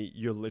Sydney,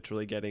 you're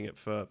literally getting it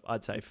for,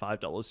 I'd say,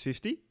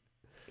 $5.50.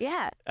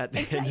 Yeah. At the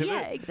end of it.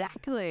 Yeah,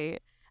 exactly.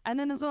 And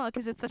then as well,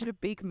 because it's such a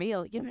big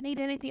meal, you don't need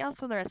anything else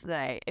for the rest of the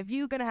day. If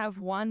you're going to have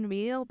one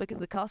meal because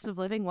the cost of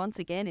living, once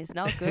again, is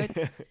not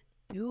good,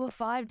 do a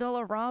 $5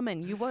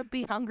 ramen. You won't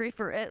be hungry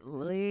for at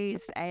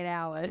least 8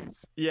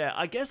 hours. Yeah,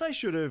 I guess I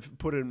should have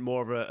put in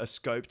more of a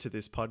scope to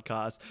this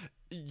podcast.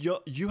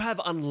 You have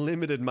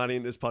unlimited money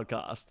in this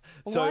podcast.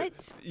 So what?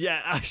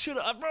 Yeah, I should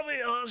have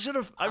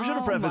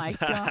prefaced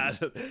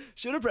that.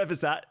 Should have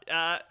prefaced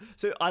that.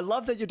 So I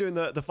love that you're doing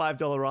the $5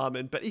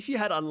 ramen, but if you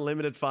had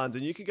unlimited funds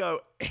and you could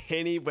go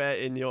anywhere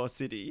in your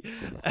city,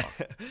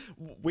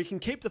 we can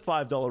keep the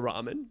 $5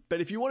 ramen.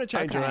 But if you want to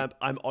change around,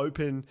 I'm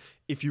open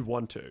if you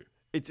want to.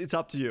 It's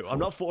up to you. I'm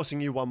not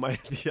forcing you one way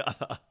or the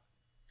other.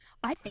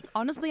 I think,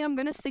 honestly, I'm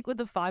going to stick with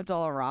the $5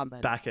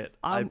 ramen. Back it.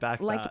 I back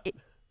that.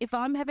 If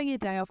I'm having a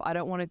day off, I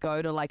don't want to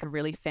go to like a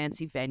really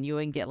fancy venue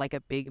and get like a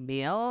big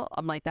meal.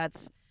 I'm like,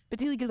 that's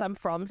particularly because I'm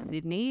from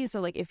Sydney.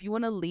 So like if you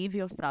want to leave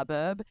your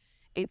suburb,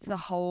 it's a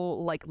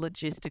whole like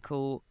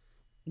logistical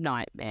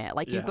nightmare.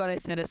 Like you've got to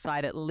set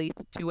aside at least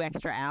 2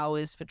 extra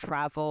hours for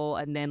travel.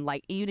 And then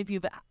like even if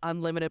you've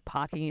unlimited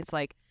parking, it's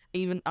like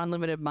even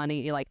unlimited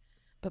money, you're like,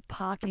 but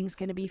parking's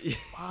going to be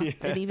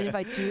fucked. And even if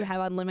I do have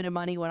unlimited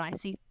money, when I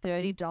see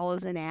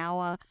 $30 an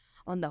hour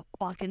on the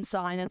fucking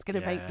sign, it's going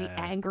to make me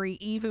angry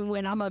even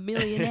when I'm a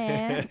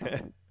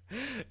millionaire.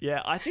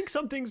 Yeah, I think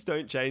some things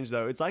don't change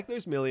though. It's like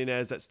those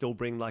millionaires that still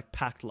bring like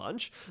packed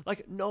lunch.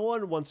 Like no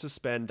one wants to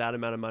spend that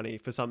amount of money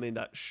for something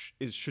that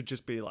should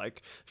just be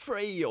like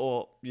free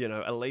or,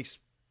 at least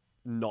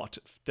not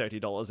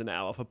 $30 an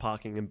hour for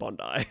parking in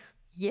Bondi.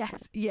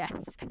 Yes.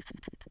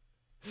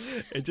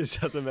 It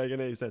just doesn't make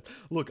any sense.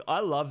 Look,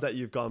 I love that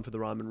you've gone for the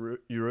ramen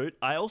route.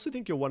 I also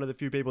think you're one of the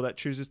few people that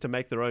chooses to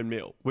make their own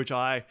meal, which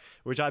I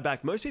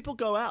back. Most people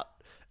go out,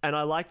 and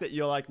I like that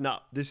you're like, nah,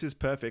 this is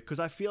perfect. Because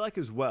I feel like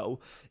as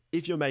well,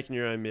 if you're making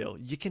your own meal,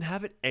 you can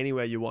have it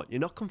anywhere you want. You're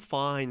not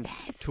confined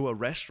to a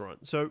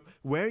restaurant. So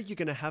where are you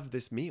going to have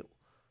this meal?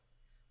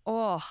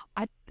 Oh,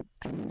 it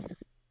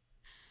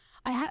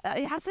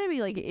has to be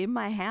like in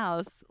my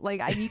house.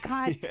 Like you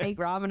can't make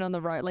ramen on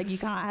the road. Like you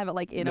can't have it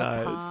like in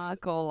a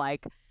park or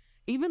like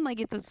even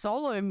like it's a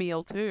solo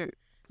meal too.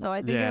 So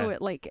I think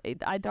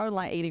I don't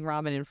like eating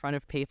ramen in front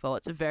of people.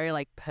 It's a very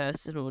like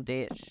personal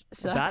dish.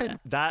 So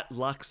that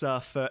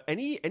laksa for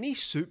any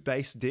soup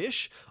based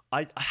dish,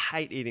 I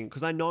hate eating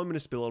because I know I'm going to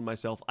spill on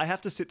myself. I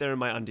have to sit there in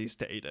my undies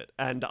to eat it,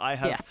 and I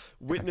have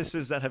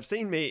witnesses that have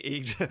seen me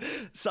eat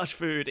such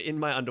food in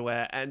my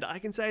underwear, and I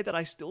can say that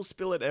I still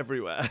spill it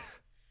everywhere.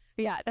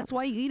 Yeah, that's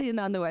why you eat it in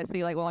underwear. So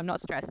you're like, well, I'm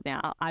not stressed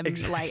now. I'm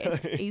like,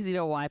 it's easy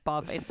to wipe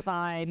off. It's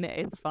fine.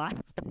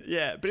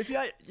 Yeah, but if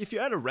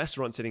you're at a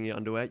restaurant sitting in your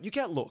underwear, you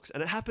get looks,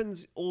 and it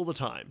happens all the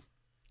time.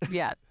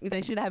 Yeah,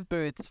 they should have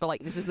booths for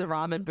like, this is the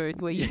ramen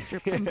booth where you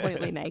strip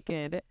completely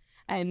naked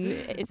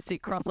and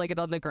sit cross-legged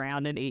on the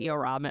ground and eat your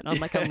ramen on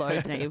like a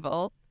low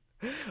table.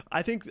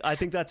 I think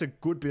that's a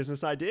good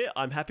business idea.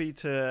 I'm happy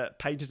to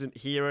patent it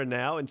here and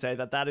now and say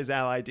that is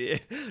our idea.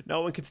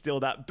 No one can steal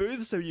that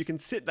booth, so you can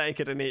sit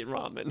naked and eat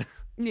ramen.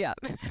 Yeah.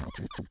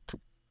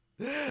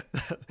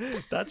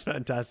 That's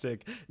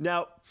fantastic.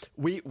 Now,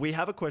 we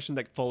have a question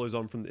that follows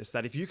on from this,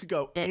 that if you could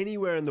go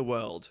anywhere in the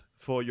world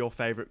for your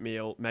favorite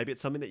meal, maybe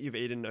it's something that you've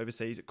eaten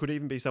overseas, it could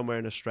even be somewhere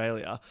in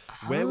Australia,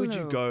 where would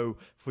you go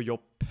for your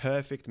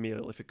perfect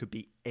meal if it could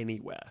be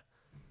anywhere?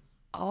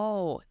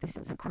 Oh, this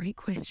is a great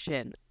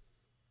question.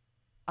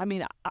 I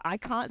mean, I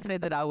can't say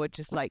that I would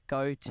just like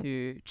go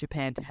to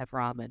Japan to have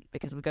ramen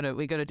because we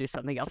gotta do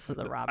something else to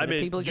the ramen. I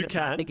mean, People are you gonna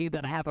start can. thinking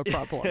that I have a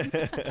problem.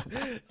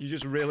 You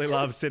just really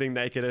love sitting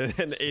naked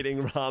and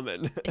eating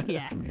ramen.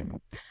 Yeah,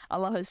 I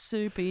love a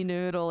soupy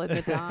noodle in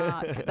the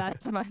dark.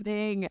 That's my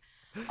thing.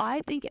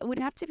 I think it would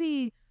have to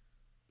be.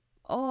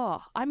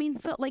 Oh, I mean,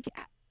 so like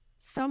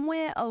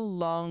somewhere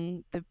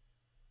along the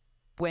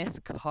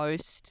West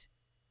Coast,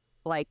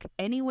 like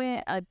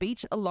anywhere, a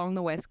beach along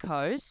the West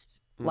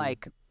Coast,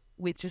 like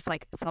with just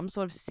like some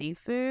sort of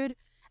seafood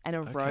and a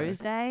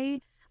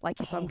rosé. Like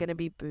if I'm gonna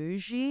be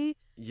bougie,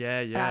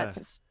 Yeah. yeah,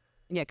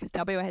 because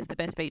WA has the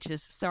best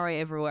beaches. Sorry,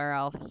 everywhere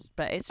else,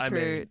 but it's true. I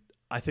mean,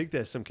 I think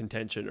there's some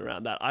contention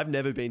around that. I've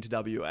never been to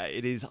WA.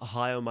 It is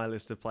high on my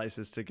list of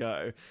places to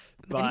go.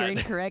 Then you're But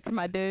incorrect,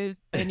 my dude.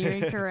 Then you're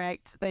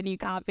incorrect. Then you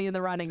can't be in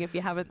the running if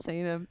you haven't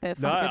seen them. They're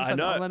no, fucking I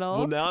know. phenomenal.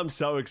 Well, now I'm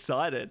so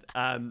excited.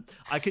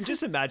 I can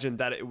just imagine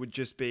that it would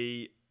just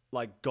be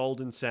like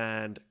golden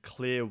sand,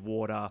 clear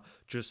water,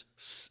 just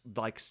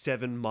like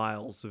 7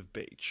 miles of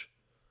beach.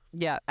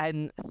 Yeah,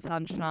 and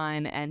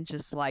sunshine and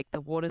just like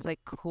the water's like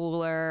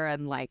cooler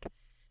and like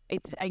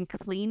it's and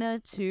cleaner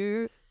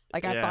too.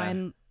 Like I Yeah.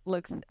 find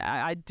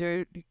I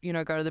do,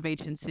 go to the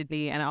beach in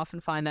Sydney and I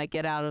often find I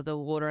get out of the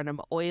water and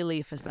I'm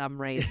oily for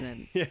some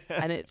reason. Yeah.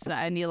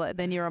 And you're like,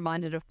 then you're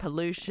reminded of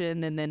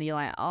pollution and then you're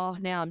like, oh,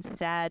 now I'm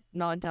sad.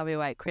 Not in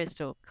WA,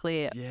 crystal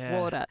clear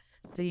Yeah. water.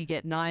 So you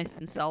get nice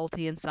and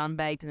salty and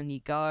sunbaked and then you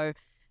go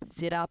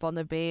sit up on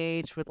the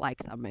beach with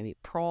like some maybe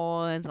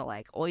prawns or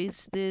like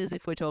oysters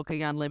if we're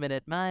talking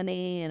unlimited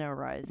money and a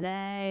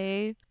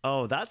rosé.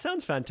 Oh, that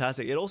sounds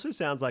fantastic. It also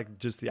sounds like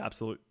just the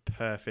absolute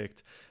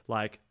perfect,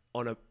 like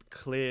on a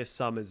clear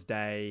summer's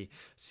day,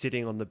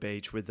 sitting on the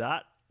beach with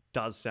that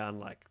does sound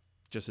like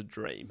just a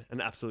dream,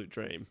 an absolute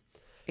dream.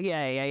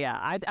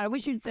 Yeah. I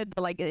wish you'd said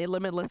like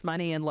limitless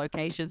money and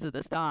locations at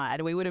the start,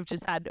 and I would have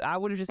just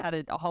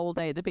had a whole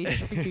day at the beach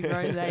drinking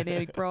rosé and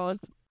eating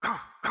prawns.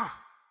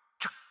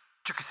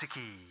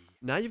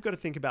 Now you've got to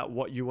think about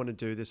what you want to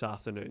do this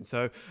afternoon.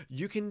 So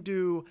you can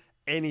do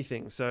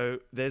anything. So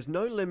there's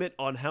no limit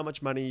on how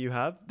much money you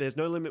have. There's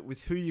no limit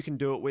with who you can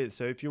do it with.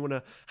 So if you want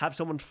to have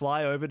someone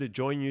fly over to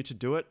join you to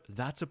do it,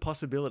 that's a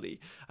possibility.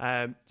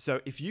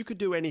 So if you could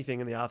do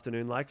anything in the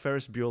afternoon, like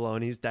Ferris Bueller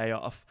on his day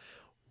off,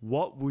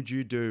 what would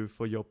you do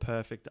for your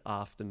perfect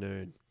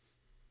afternoon?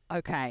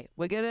 Okay,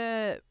 we're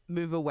gonna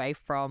move away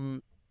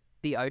from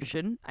the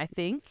ocean, I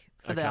think,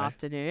 for the Okay.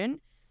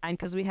 afternoon. And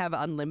because we have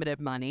unlimited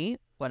money,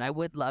 what I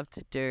would love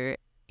to do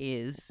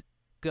is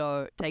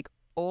go take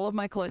all of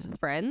my closest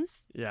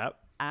friends, Yeah.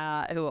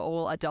 who are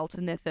all adults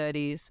in their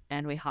 30s,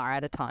 and we hire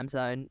out a time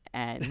zone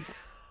and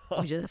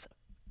we just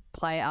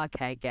play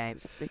arcade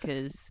games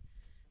because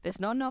there's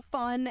not enough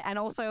fun. And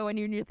also when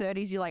you're in your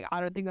 30s, you're like,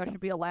 I don't think I should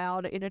be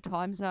allowed in a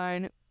time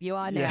zone. You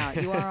are now.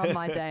 Yeah. You are on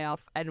my day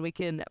off and we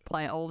can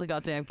play all the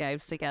goddamn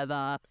games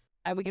together.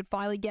 And we can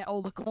finally get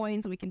all the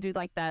coins. We can do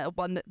like the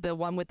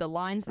one with the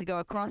lines that go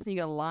across and you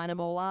got to line them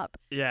all up.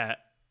 Yeah.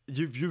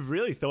 You've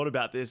really thought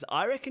about this.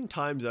 I reckon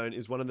time zone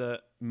is one of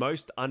the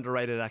most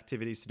underrated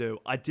activities to do.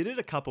 I did it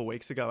a couple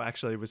weeks ago,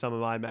 actually, with some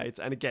of my mates.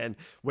 And again,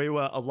 we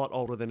were a lot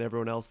older than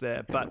everyone else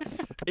there, but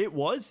it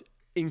was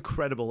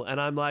incredible. And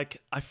I'm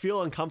like, I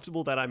feel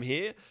uncomfortable that I'm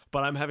here,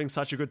 but I'm having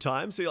such a good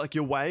time. So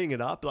you're weighing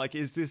it up. Like,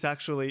 is this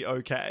actually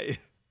okay?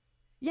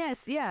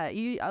 Yes, yeah.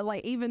 You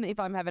like even if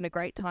I'm having a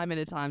great time in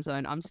a time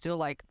zone, I'm still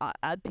like,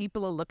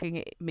 people are looking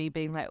at me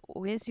being like,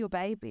 "Where's your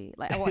baby?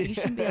 Like, what? You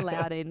shouldn't be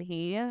allowed in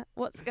here.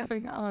 What's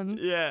going on?"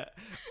 Yeah.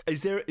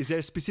 Is there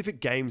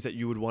specific games that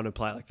you would want to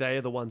play? Like they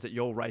are the ones that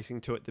you're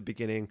racing to at the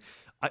beginning.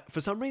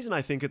 For some reason,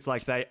 I think it's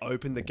like they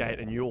open the gate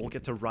and you all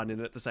get to run in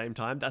at the same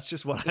time. That's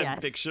just what I'm Yes.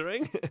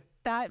 picturing.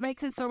 That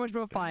makes it so much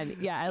more fun.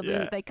 Yeah,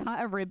 Yeah. they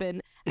cut a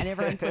ribbon and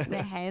everyone puts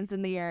their hands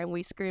in the air and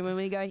we scream and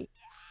we go.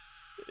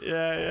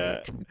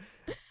 Yeah.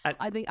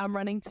 I think I'm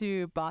running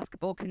to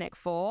Basketball Connect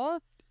 4.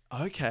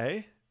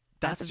 Okay.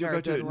 That's That's a your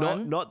very go-to. good Not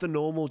one. not the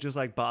normal, just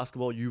like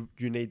basketball. You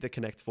need the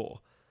Connect 4.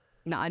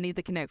 No, I need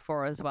the Connect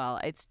 4 as well.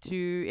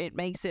 It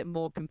makes it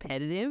more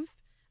competitive,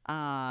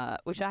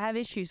 which I have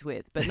issues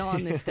with, but not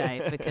on this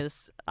day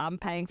because I'm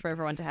paying for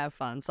everyone to have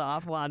fun, so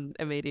I've won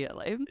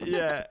immediately.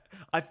 Yeah.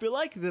 I feel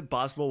like the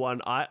basketball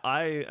one,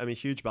 I am a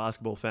huge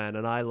basketball fan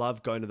and I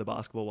love going to the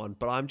basketball one,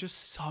 but I'm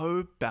just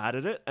so bad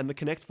at it. And the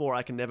Connect 4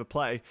 I can never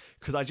play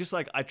because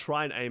I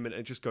try and aim it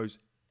and it just goes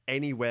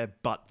anywhere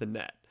but the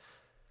net.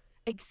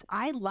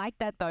 I like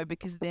that though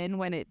because then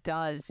when it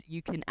does,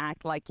 you can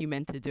act like you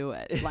meant to do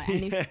it. Like,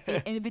 and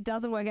if it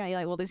doesn't work out, you're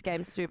like, well, this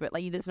game's stupid.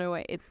 Like, there's no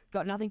way. It's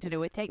got nothing to do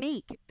with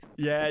technique.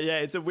 Yeah,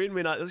 it's a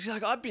win-win. It's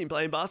like, I've been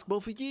playing basketball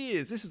for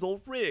years. This is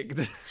all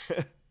rigged.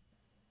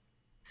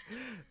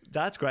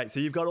 That's great. So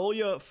you've got all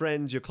your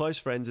friends, your close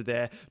friends are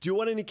there. Do you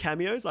want any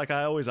cameos? Like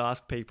I always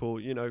ask people,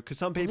 because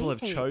some people have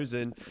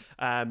chosen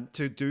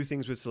to do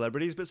things with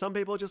celebrities, but some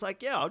people are just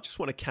like, yeah, I just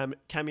want a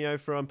cameo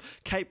from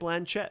Kate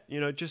Blanchett,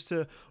 just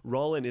to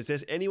roll in. Is there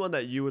anyone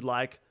that you would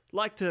like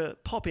to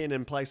pop in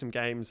and play some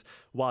games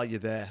while you're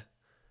there?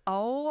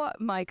 Oh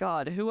my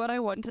God, who would I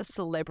want to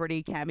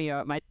celebrity cameo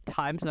at my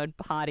time zone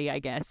party, I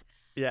guess?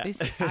 Yeah.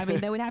 I mean,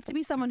 there would have to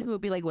be someone who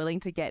would be like willing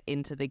to get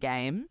into the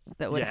games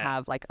that would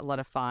have like a lot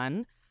of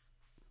fun.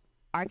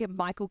 I reckon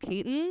Michael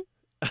Keaton.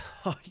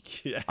 Oh,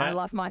 yeah. I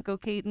love Michael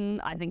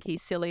Keaton. I think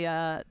he's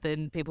sillier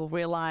than people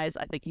realize.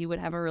 I think he would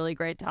have a really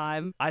great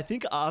time. I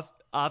think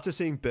after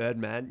seeing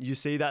Birdman, you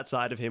see that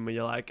side of him where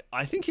you're like,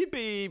 I think he'd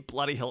be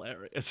bloody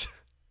hilarious.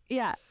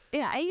 Yeah.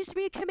 Yeah. I used to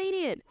be a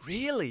comedian.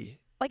 Really?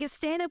 Like a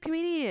stand-up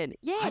comedian.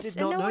 Yes. I did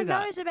and not no know one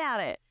that. knows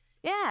about it.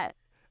 Yeah.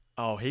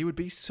 Oh, he would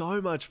be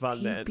so much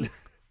fun then.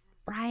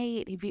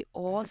 Right. He'd be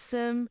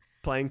awesome.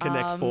 Playing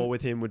Connect 4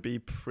 with him would be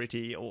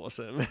pretty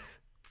awesome.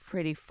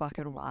 Pretty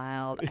fucking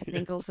wild. I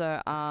think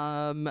also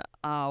one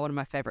of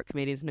my favorite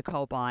comedians,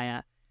 Nicole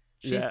Byer.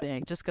 She's there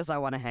just because I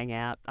want to hang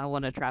out. I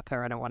want to trap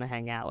her and I want to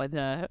hang out with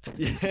her.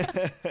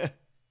 Yeah.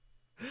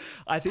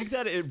 I think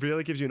that it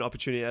really gives you an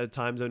opportunity at a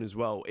time zone as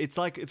well. It's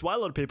why a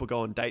lot of people go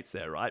on dates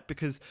there, right?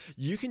 Because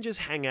you can just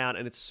hang out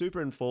and it's super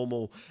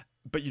informal,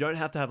 but you don't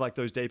have to have like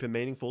those deeper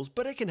meaningfuls.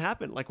 But it can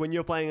happen. Like when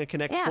you're playing a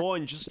Connect 4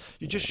 and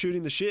you're just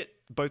shooting the shit,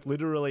 both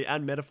literally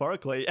and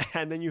metaphorically,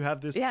 and then you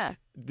have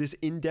this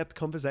in-depth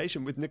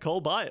conversation with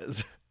Nicole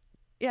Byers.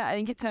 Yeah,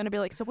 and you can turn and be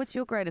like, so what's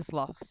your greatest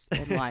loss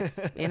in life,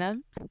 you know?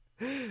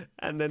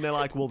 And then they're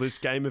like, well, this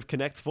game of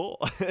Connect 4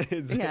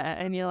 is... Yeah,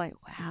 and you're like,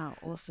 wow,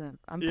 awesome.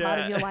 I'm part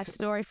of your life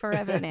story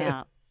forever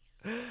now.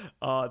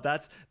 Oh,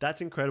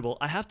 that's incredible.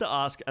 I have to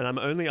ask, and I'm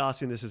only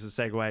asking this as a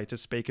segue to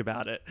speak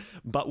about it,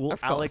 but will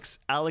Alex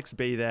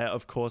be there,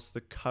 of course,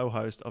 the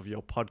co-host of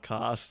your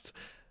podcast?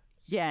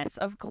 Yes,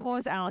 of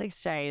course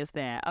Alex J is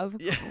there. Of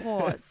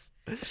course.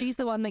 She's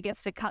the one that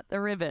gets to cut the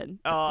ribbon.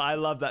 Oh, I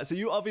love that. So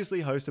you obviously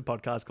host a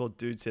podcast called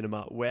Dude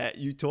Cinema where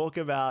you talk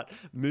about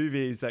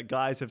movies that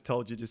guys have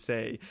told you to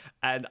see.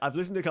 And I've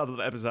listened to a couple of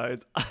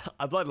episodes.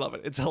 I bloody love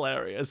it. It's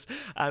hilarious.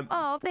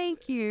 Oh,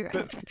 thank you.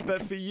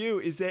 But for you,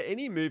 is there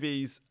any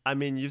movies, I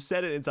mean, you've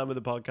said it in some of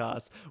the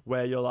podcasts,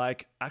 where you're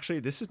like, actually,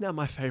 this is now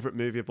my favorite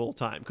movie of all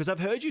time? Because I've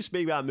heard you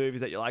speak about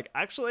movies that you're like,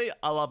 actually,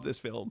 I love this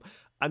film.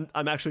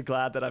 I'm actually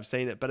glad that I've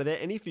seen it. But are there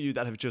any for you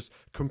that have just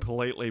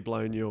completely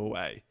blown you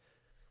away?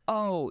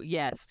 Oh,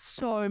 yes.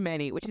 So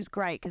many, which is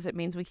great because it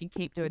means we can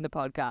keep doing the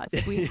podcast.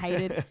 If we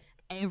hated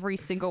every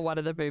single one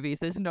of the movies,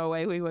 there's no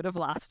way we would have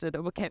lasted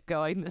or kept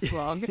going this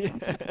long.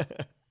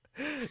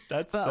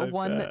 That's but so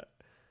one fair. that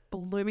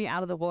blew me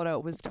out of the water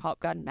was Top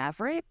Gun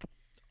Maverick.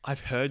 I've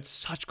heard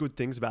such good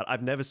things about it.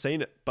 I've never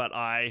seen it, but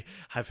I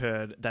have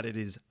heard that it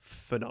is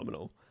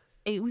phenomenal.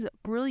 It was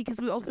brilliant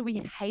because we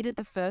hated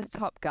the first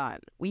Top Gun.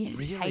 We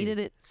hated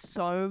it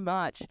so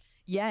much.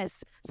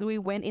 Yes. So we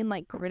went in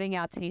like gritting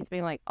our teeth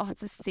being like, oh,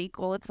 it's a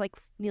sequel. It's like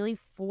nearly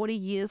 40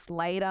 years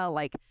later.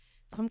 Like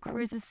Tom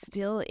Cruise is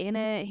still in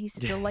it. He's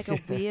still like a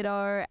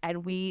weirdo.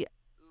 And we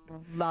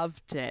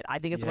loved it. I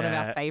think it's one of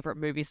our favorite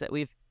movies that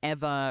we've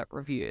ever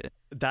reviewed.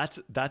 That's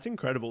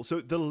incredible.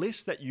 So the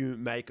list that you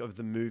make of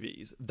the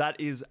movies, that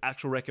is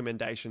actual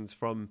recommendations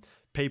from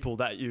people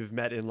that you've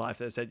met in life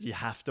that said you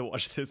have to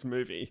watch this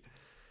movie.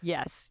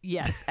 Yes.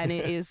 And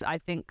it is, I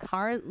think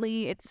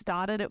currently it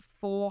started at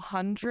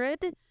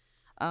 400.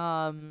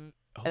 And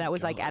that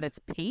was like at its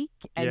peak.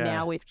 And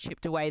now we've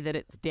chipped away that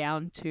it's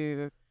down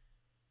to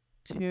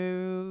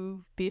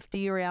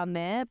 250 around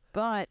there.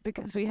 But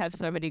because we have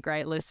so many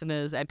great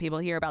listeners and people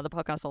hear about the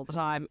podcast all the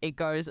time, it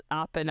goes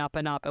up and up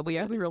and up. And we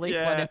only release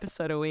one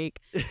episode a week.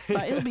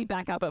 But it'll be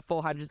back up at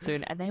 400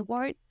 soon. And they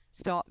won't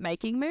stop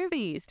making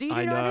movies. Do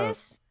you know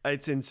this?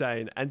 It's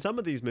insane. And some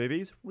of these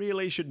movies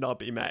really should not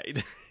be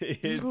made.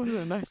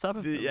 No, some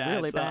of them are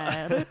really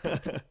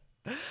bad.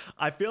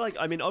 I feel like,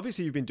 I mean,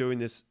 obviously you've been doing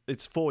this,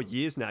 it's 4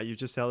 years now. You've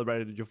just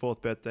celebrated your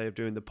 4th birthday of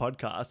doing the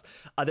podcast.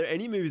 Are there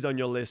any movies on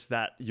your list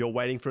that you're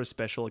waiting for a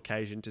special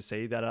occasion to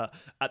see that are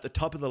at the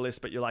top of the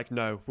list, but you're like,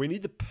 no, we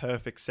need the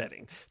perfect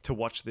setting to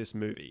watch this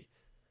movie?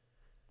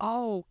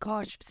 Oh,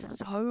 gosh,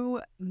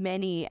 so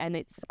many.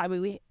 And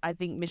I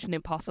think Mission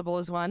Impossible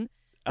is one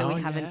that we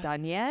haven't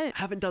done yet.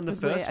 Haven't done the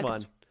first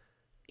one.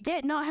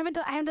 Yeah, no, I haven't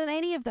done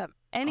any of them.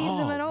 Any of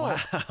them at all.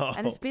 Wow.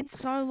 And it's been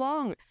so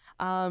long.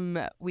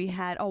 We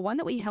had one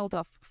that we held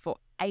off for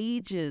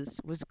ages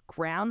was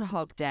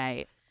Groundhog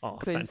Day. Oh,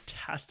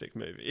 fantastic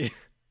movie.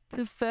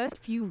 The first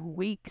few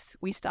weeks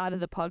we started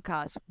the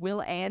podcast,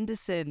 Will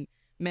Anderson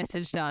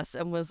messaged us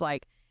and was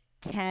like,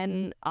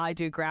 can I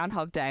do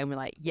Groundhog Day? And we're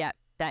like, yep,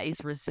 that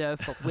is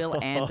reserved for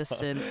Will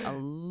Anderson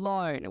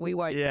alone. We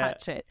won't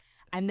touch it.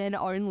 And then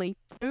only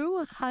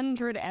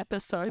 200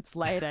 episodes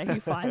later, he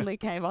finally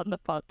came on the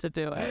pod to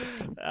do it.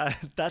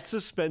 That's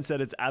suspense at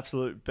its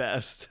absolute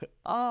best.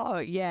 Oh,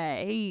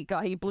 yeah. He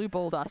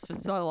blue-balled us for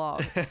so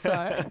long.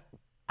 So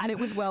And it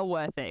was well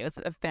worth it. It was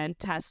a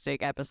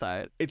fantastic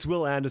episode. It's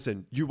Will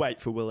Anderson. You wait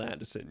for Will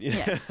Anderson.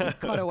 Yes, you've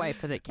got to wait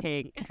for the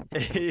king.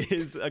 He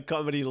is a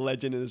comedy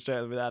legend in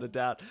Australia, without a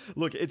doubt.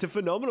 Look, it's a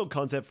phenomenal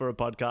concept for a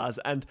podcast,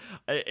 and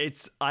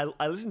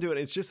I listen to it.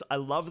 It's just, I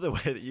love the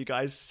way that you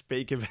guys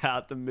speak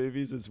about the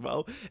movies as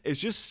well. It's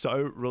just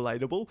so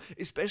relatable,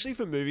 especially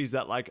for movies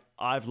that like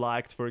I've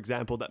liked, for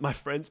example, that my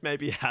friends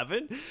maybe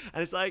haven't.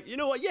 And it's like, you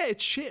know what? Yeah,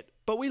 it's shit,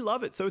 but we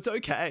love it, so it's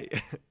okay.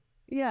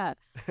 Yeah.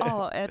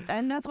 Oh,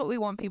 and that's what we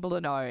want people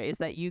to know, is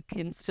that you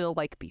can still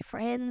like be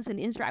friends and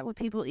interact with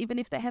people, even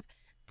if they have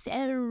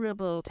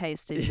terrible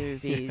taste in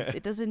movies.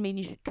 It doesn't mean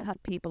you should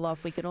cut people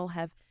off. We can all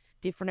have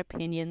different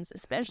opinions,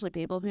 especially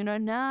people who know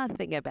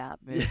nothing about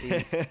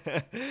movies.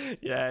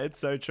 Yeah, it's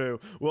so true.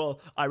 Well,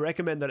 I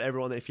recommend that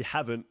everyone, if you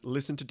haven't,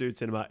 listen to Dude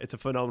Cinema. It's a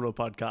phenomenal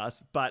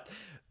podcast. But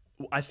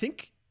I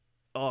think,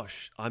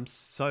 I'm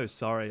so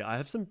sorry. I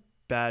have some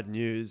bad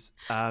news.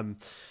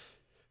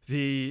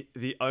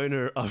 The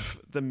owner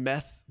of the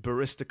meth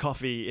barista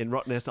coffee in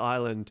Rottnest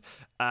Island,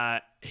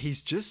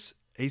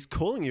 he's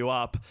calling you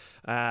up.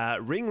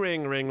 Ring,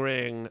 ring, ring,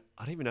 ring.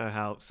 I don't even know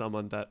how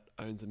someone that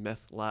owns a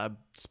meth lab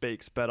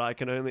speaks, but I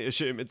can only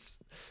assume it's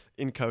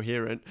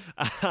incoherent.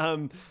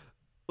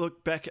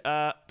 Look, Bec,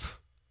 I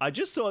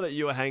just saw that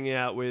you were hanging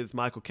out with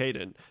Michael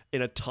Keaton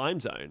in a time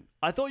zone.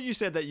 I thought you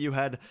said that you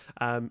had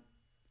an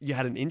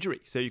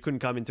injury, so you couldn't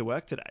come into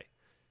work today.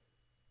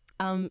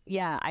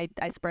 Yeah,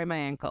 I sprained my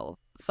ankle.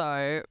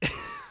 So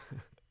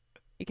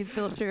you can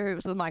still shoot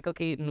hoops with Michael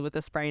Keaton with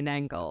a sprained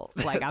ankle.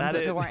 Like,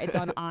 don't worry, it's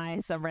on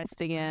ice. I'm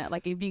resting it.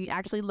 Like, if you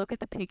actually look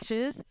at the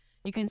pictures,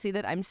 you can see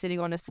that I'm sitting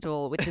on a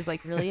stool, which is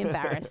like really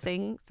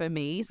embarrassing for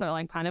me. So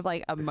I'm kind of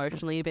like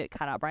emotionally a bit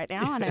cut up right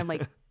now, and I'm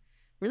like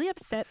really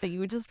upset that you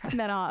would just bring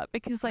that up,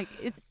 because like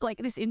it's like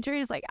this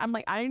injury is like, I'm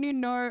like, I don't even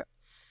know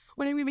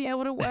when I'm gonna be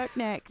able to work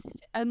next,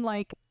 and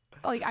I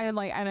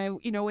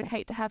would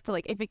hate to have to,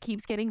 like, if it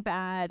keeps getting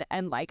bad,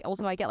 and like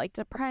also I get like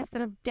depressed,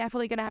 then I'm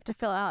definitely gonna have to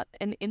fill out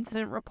an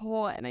incident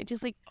report, and I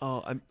just like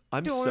I'm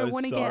don't so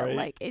want to sorry. get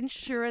like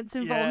insurance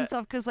involved and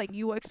stuff, because like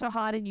you work so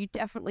hard and you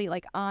definitely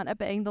like aren't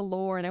obeying the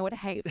law, and I would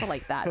hate for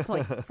like that to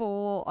like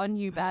fall on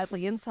you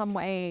badly in some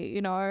way,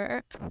 you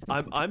know.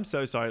 I'm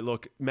so sorry.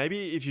 Look,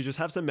 maybe if you just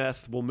have some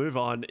meth, we'll move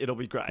on. It'll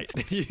be great.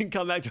 You can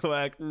come back to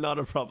work, not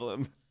a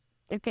problem.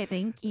 Okay,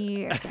 thank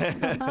you.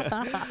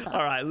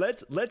 All right,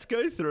 let's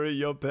go through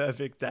your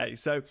perfect day.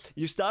 So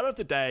you start off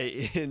the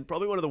day in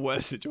probably one of the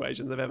worst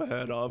situations I've ever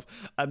heard of,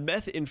 a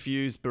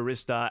meth-infused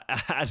barista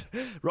at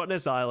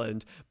Rottnest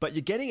Island. But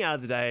you're getting out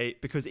of the day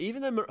because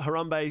even though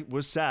Harambe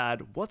was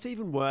sad, what's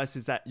even worse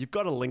is that you've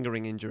got a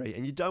lingering injury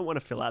and you don't want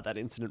to fill out that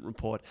incident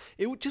report.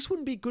 It just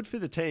wouldn't be good for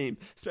the team,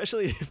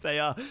 especially if they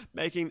are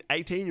making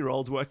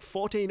 18-year-olds work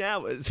 14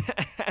 hours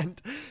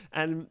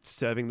and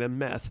serving them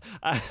meth.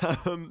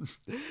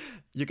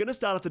 You're going to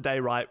start off the day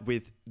right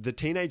with the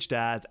teenage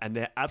dads and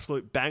their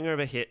absolute banger of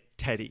a hit,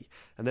 Teddy.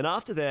 And then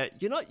after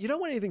that, you don't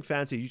want anything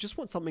fancy. You just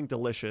want something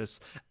delicious.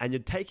 And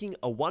you're taking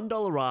a $1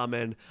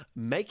 ramen,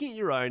 making it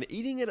your own,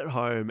 eating it at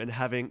home, and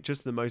having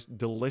just the most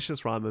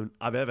delicious ramen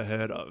I've ever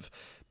heard of.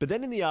 But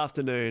then in the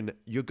afternoon,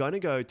 you're going to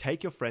go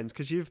take your friends,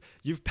 because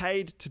you've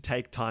paid to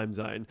take Time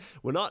Zone.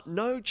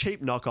 No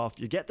cheap knockoff.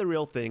 You get the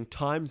real thing,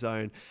 Time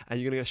Zone, and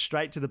you're going to go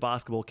straight to the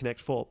Basketball Connect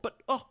 4.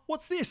 But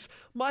what's this?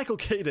 Michael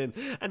Keaton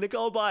and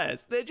Nicole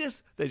Byers. They're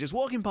just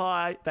walking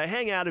by. They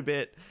hang out a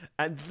bit,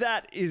 and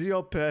that is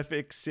your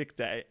perfect sick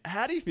day.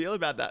 How do you feel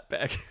about that,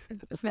 Bec?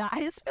 That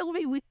is filling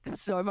me with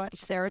so much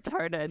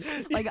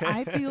serotonin. Like,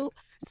 I feel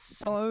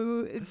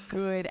so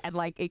good and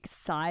like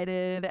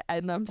excited,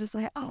 and I'm just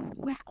like, oh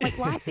wow, like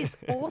life is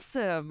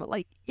awesome.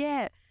 Like,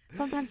 yeah,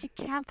 sometimes you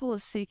can pull a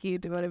sickie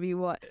and do whatever you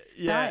want.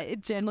 Yeah.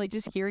 But generally,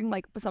 just hearing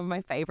like some of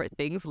my favorite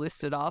things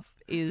listed off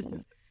is,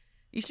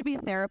 you should be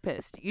a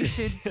therapist. You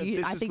should.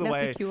 I think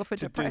that's a cure for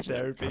depression.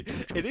 Therapy.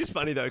 It is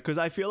funny though, because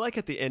I feel like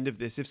at the end of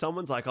this, if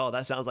someone's like, "Oh,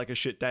 that sounds like a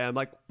shit day," I'm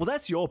like, "Well,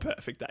 that's your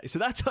perfect day. So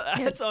that's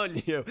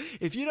on you.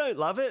 If you don't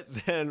love it,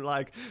 then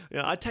like,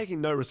 I'm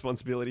taking no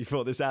responsibility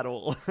for this at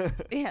all."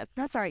 Yeah,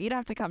 that's all right. You don't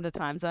have to come to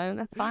Time Zone.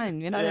 That's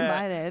fine. You're not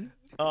invited.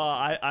 Oh,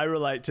 I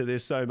relate to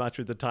this so much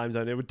with the Time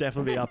Zone. It would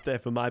definitely be up there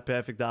for my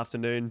perfect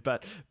afternoon.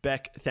 But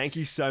Bec, thank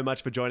you so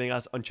much for joining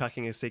us on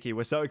Chucking a Sickie.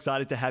 We're so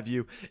excited to have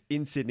you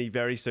in Sydney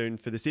very soon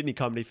for the Sydney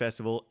Comedy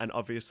Festival, and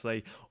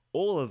obviously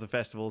all of the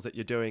festivals that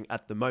you're doing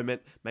at the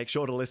moment. Make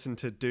sure to listen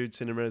to Dude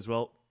Cinema as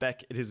well.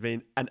 Bec, it has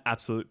been an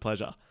absolute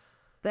pleasure.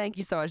 Thank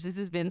you so much. This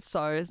has been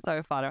so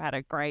fun. I've had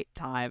a great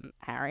time,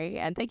 Harry.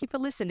 And thank you for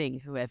listening,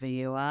 whoever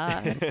you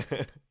are.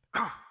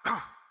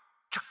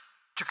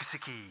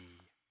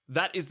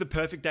 That is the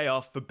perfect day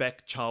off for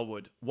Bec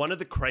Charlwood. One of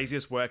the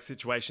craziest work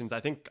situations I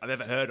think I've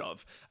ever heard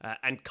of,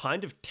 and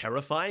kind of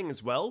terrifying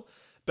as well.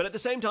 But at the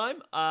same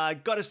time, I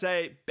gotta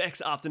say,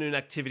 Bec's afternoon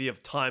activity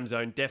of Time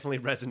Zone definitely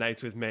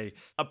resonates with me.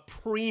 A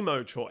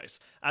primo choice.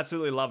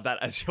 Absolutely love that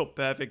as your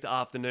perfect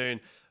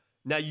afternoon.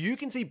 Now you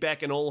can see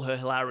Bec and all her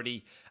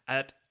hilarity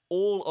at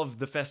all of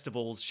the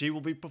festivals. She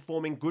will be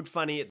performing Good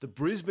Funny at the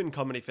Brisbane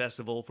Comedy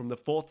Festival from the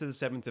 4th to the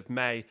 7th of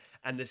May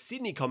and the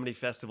Sydney Comedy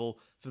Festival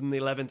from the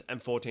 11th and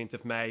 14th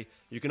of May.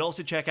 You can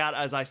also check out,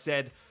 as I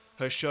said,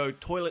 her show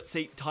Toilet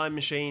Seat Time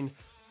Machine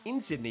in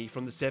Sydney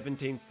from the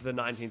 17th to the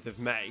 19th of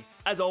May.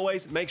 As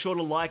always, make sure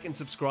to like and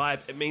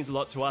subscribe. It means a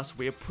lot to us.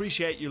 We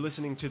appreciate you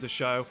listening to the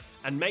show,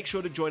 and make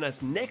sure to join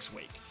us next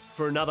week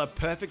for another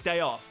perfect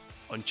day off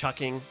on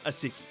Chucking a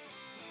Sickie.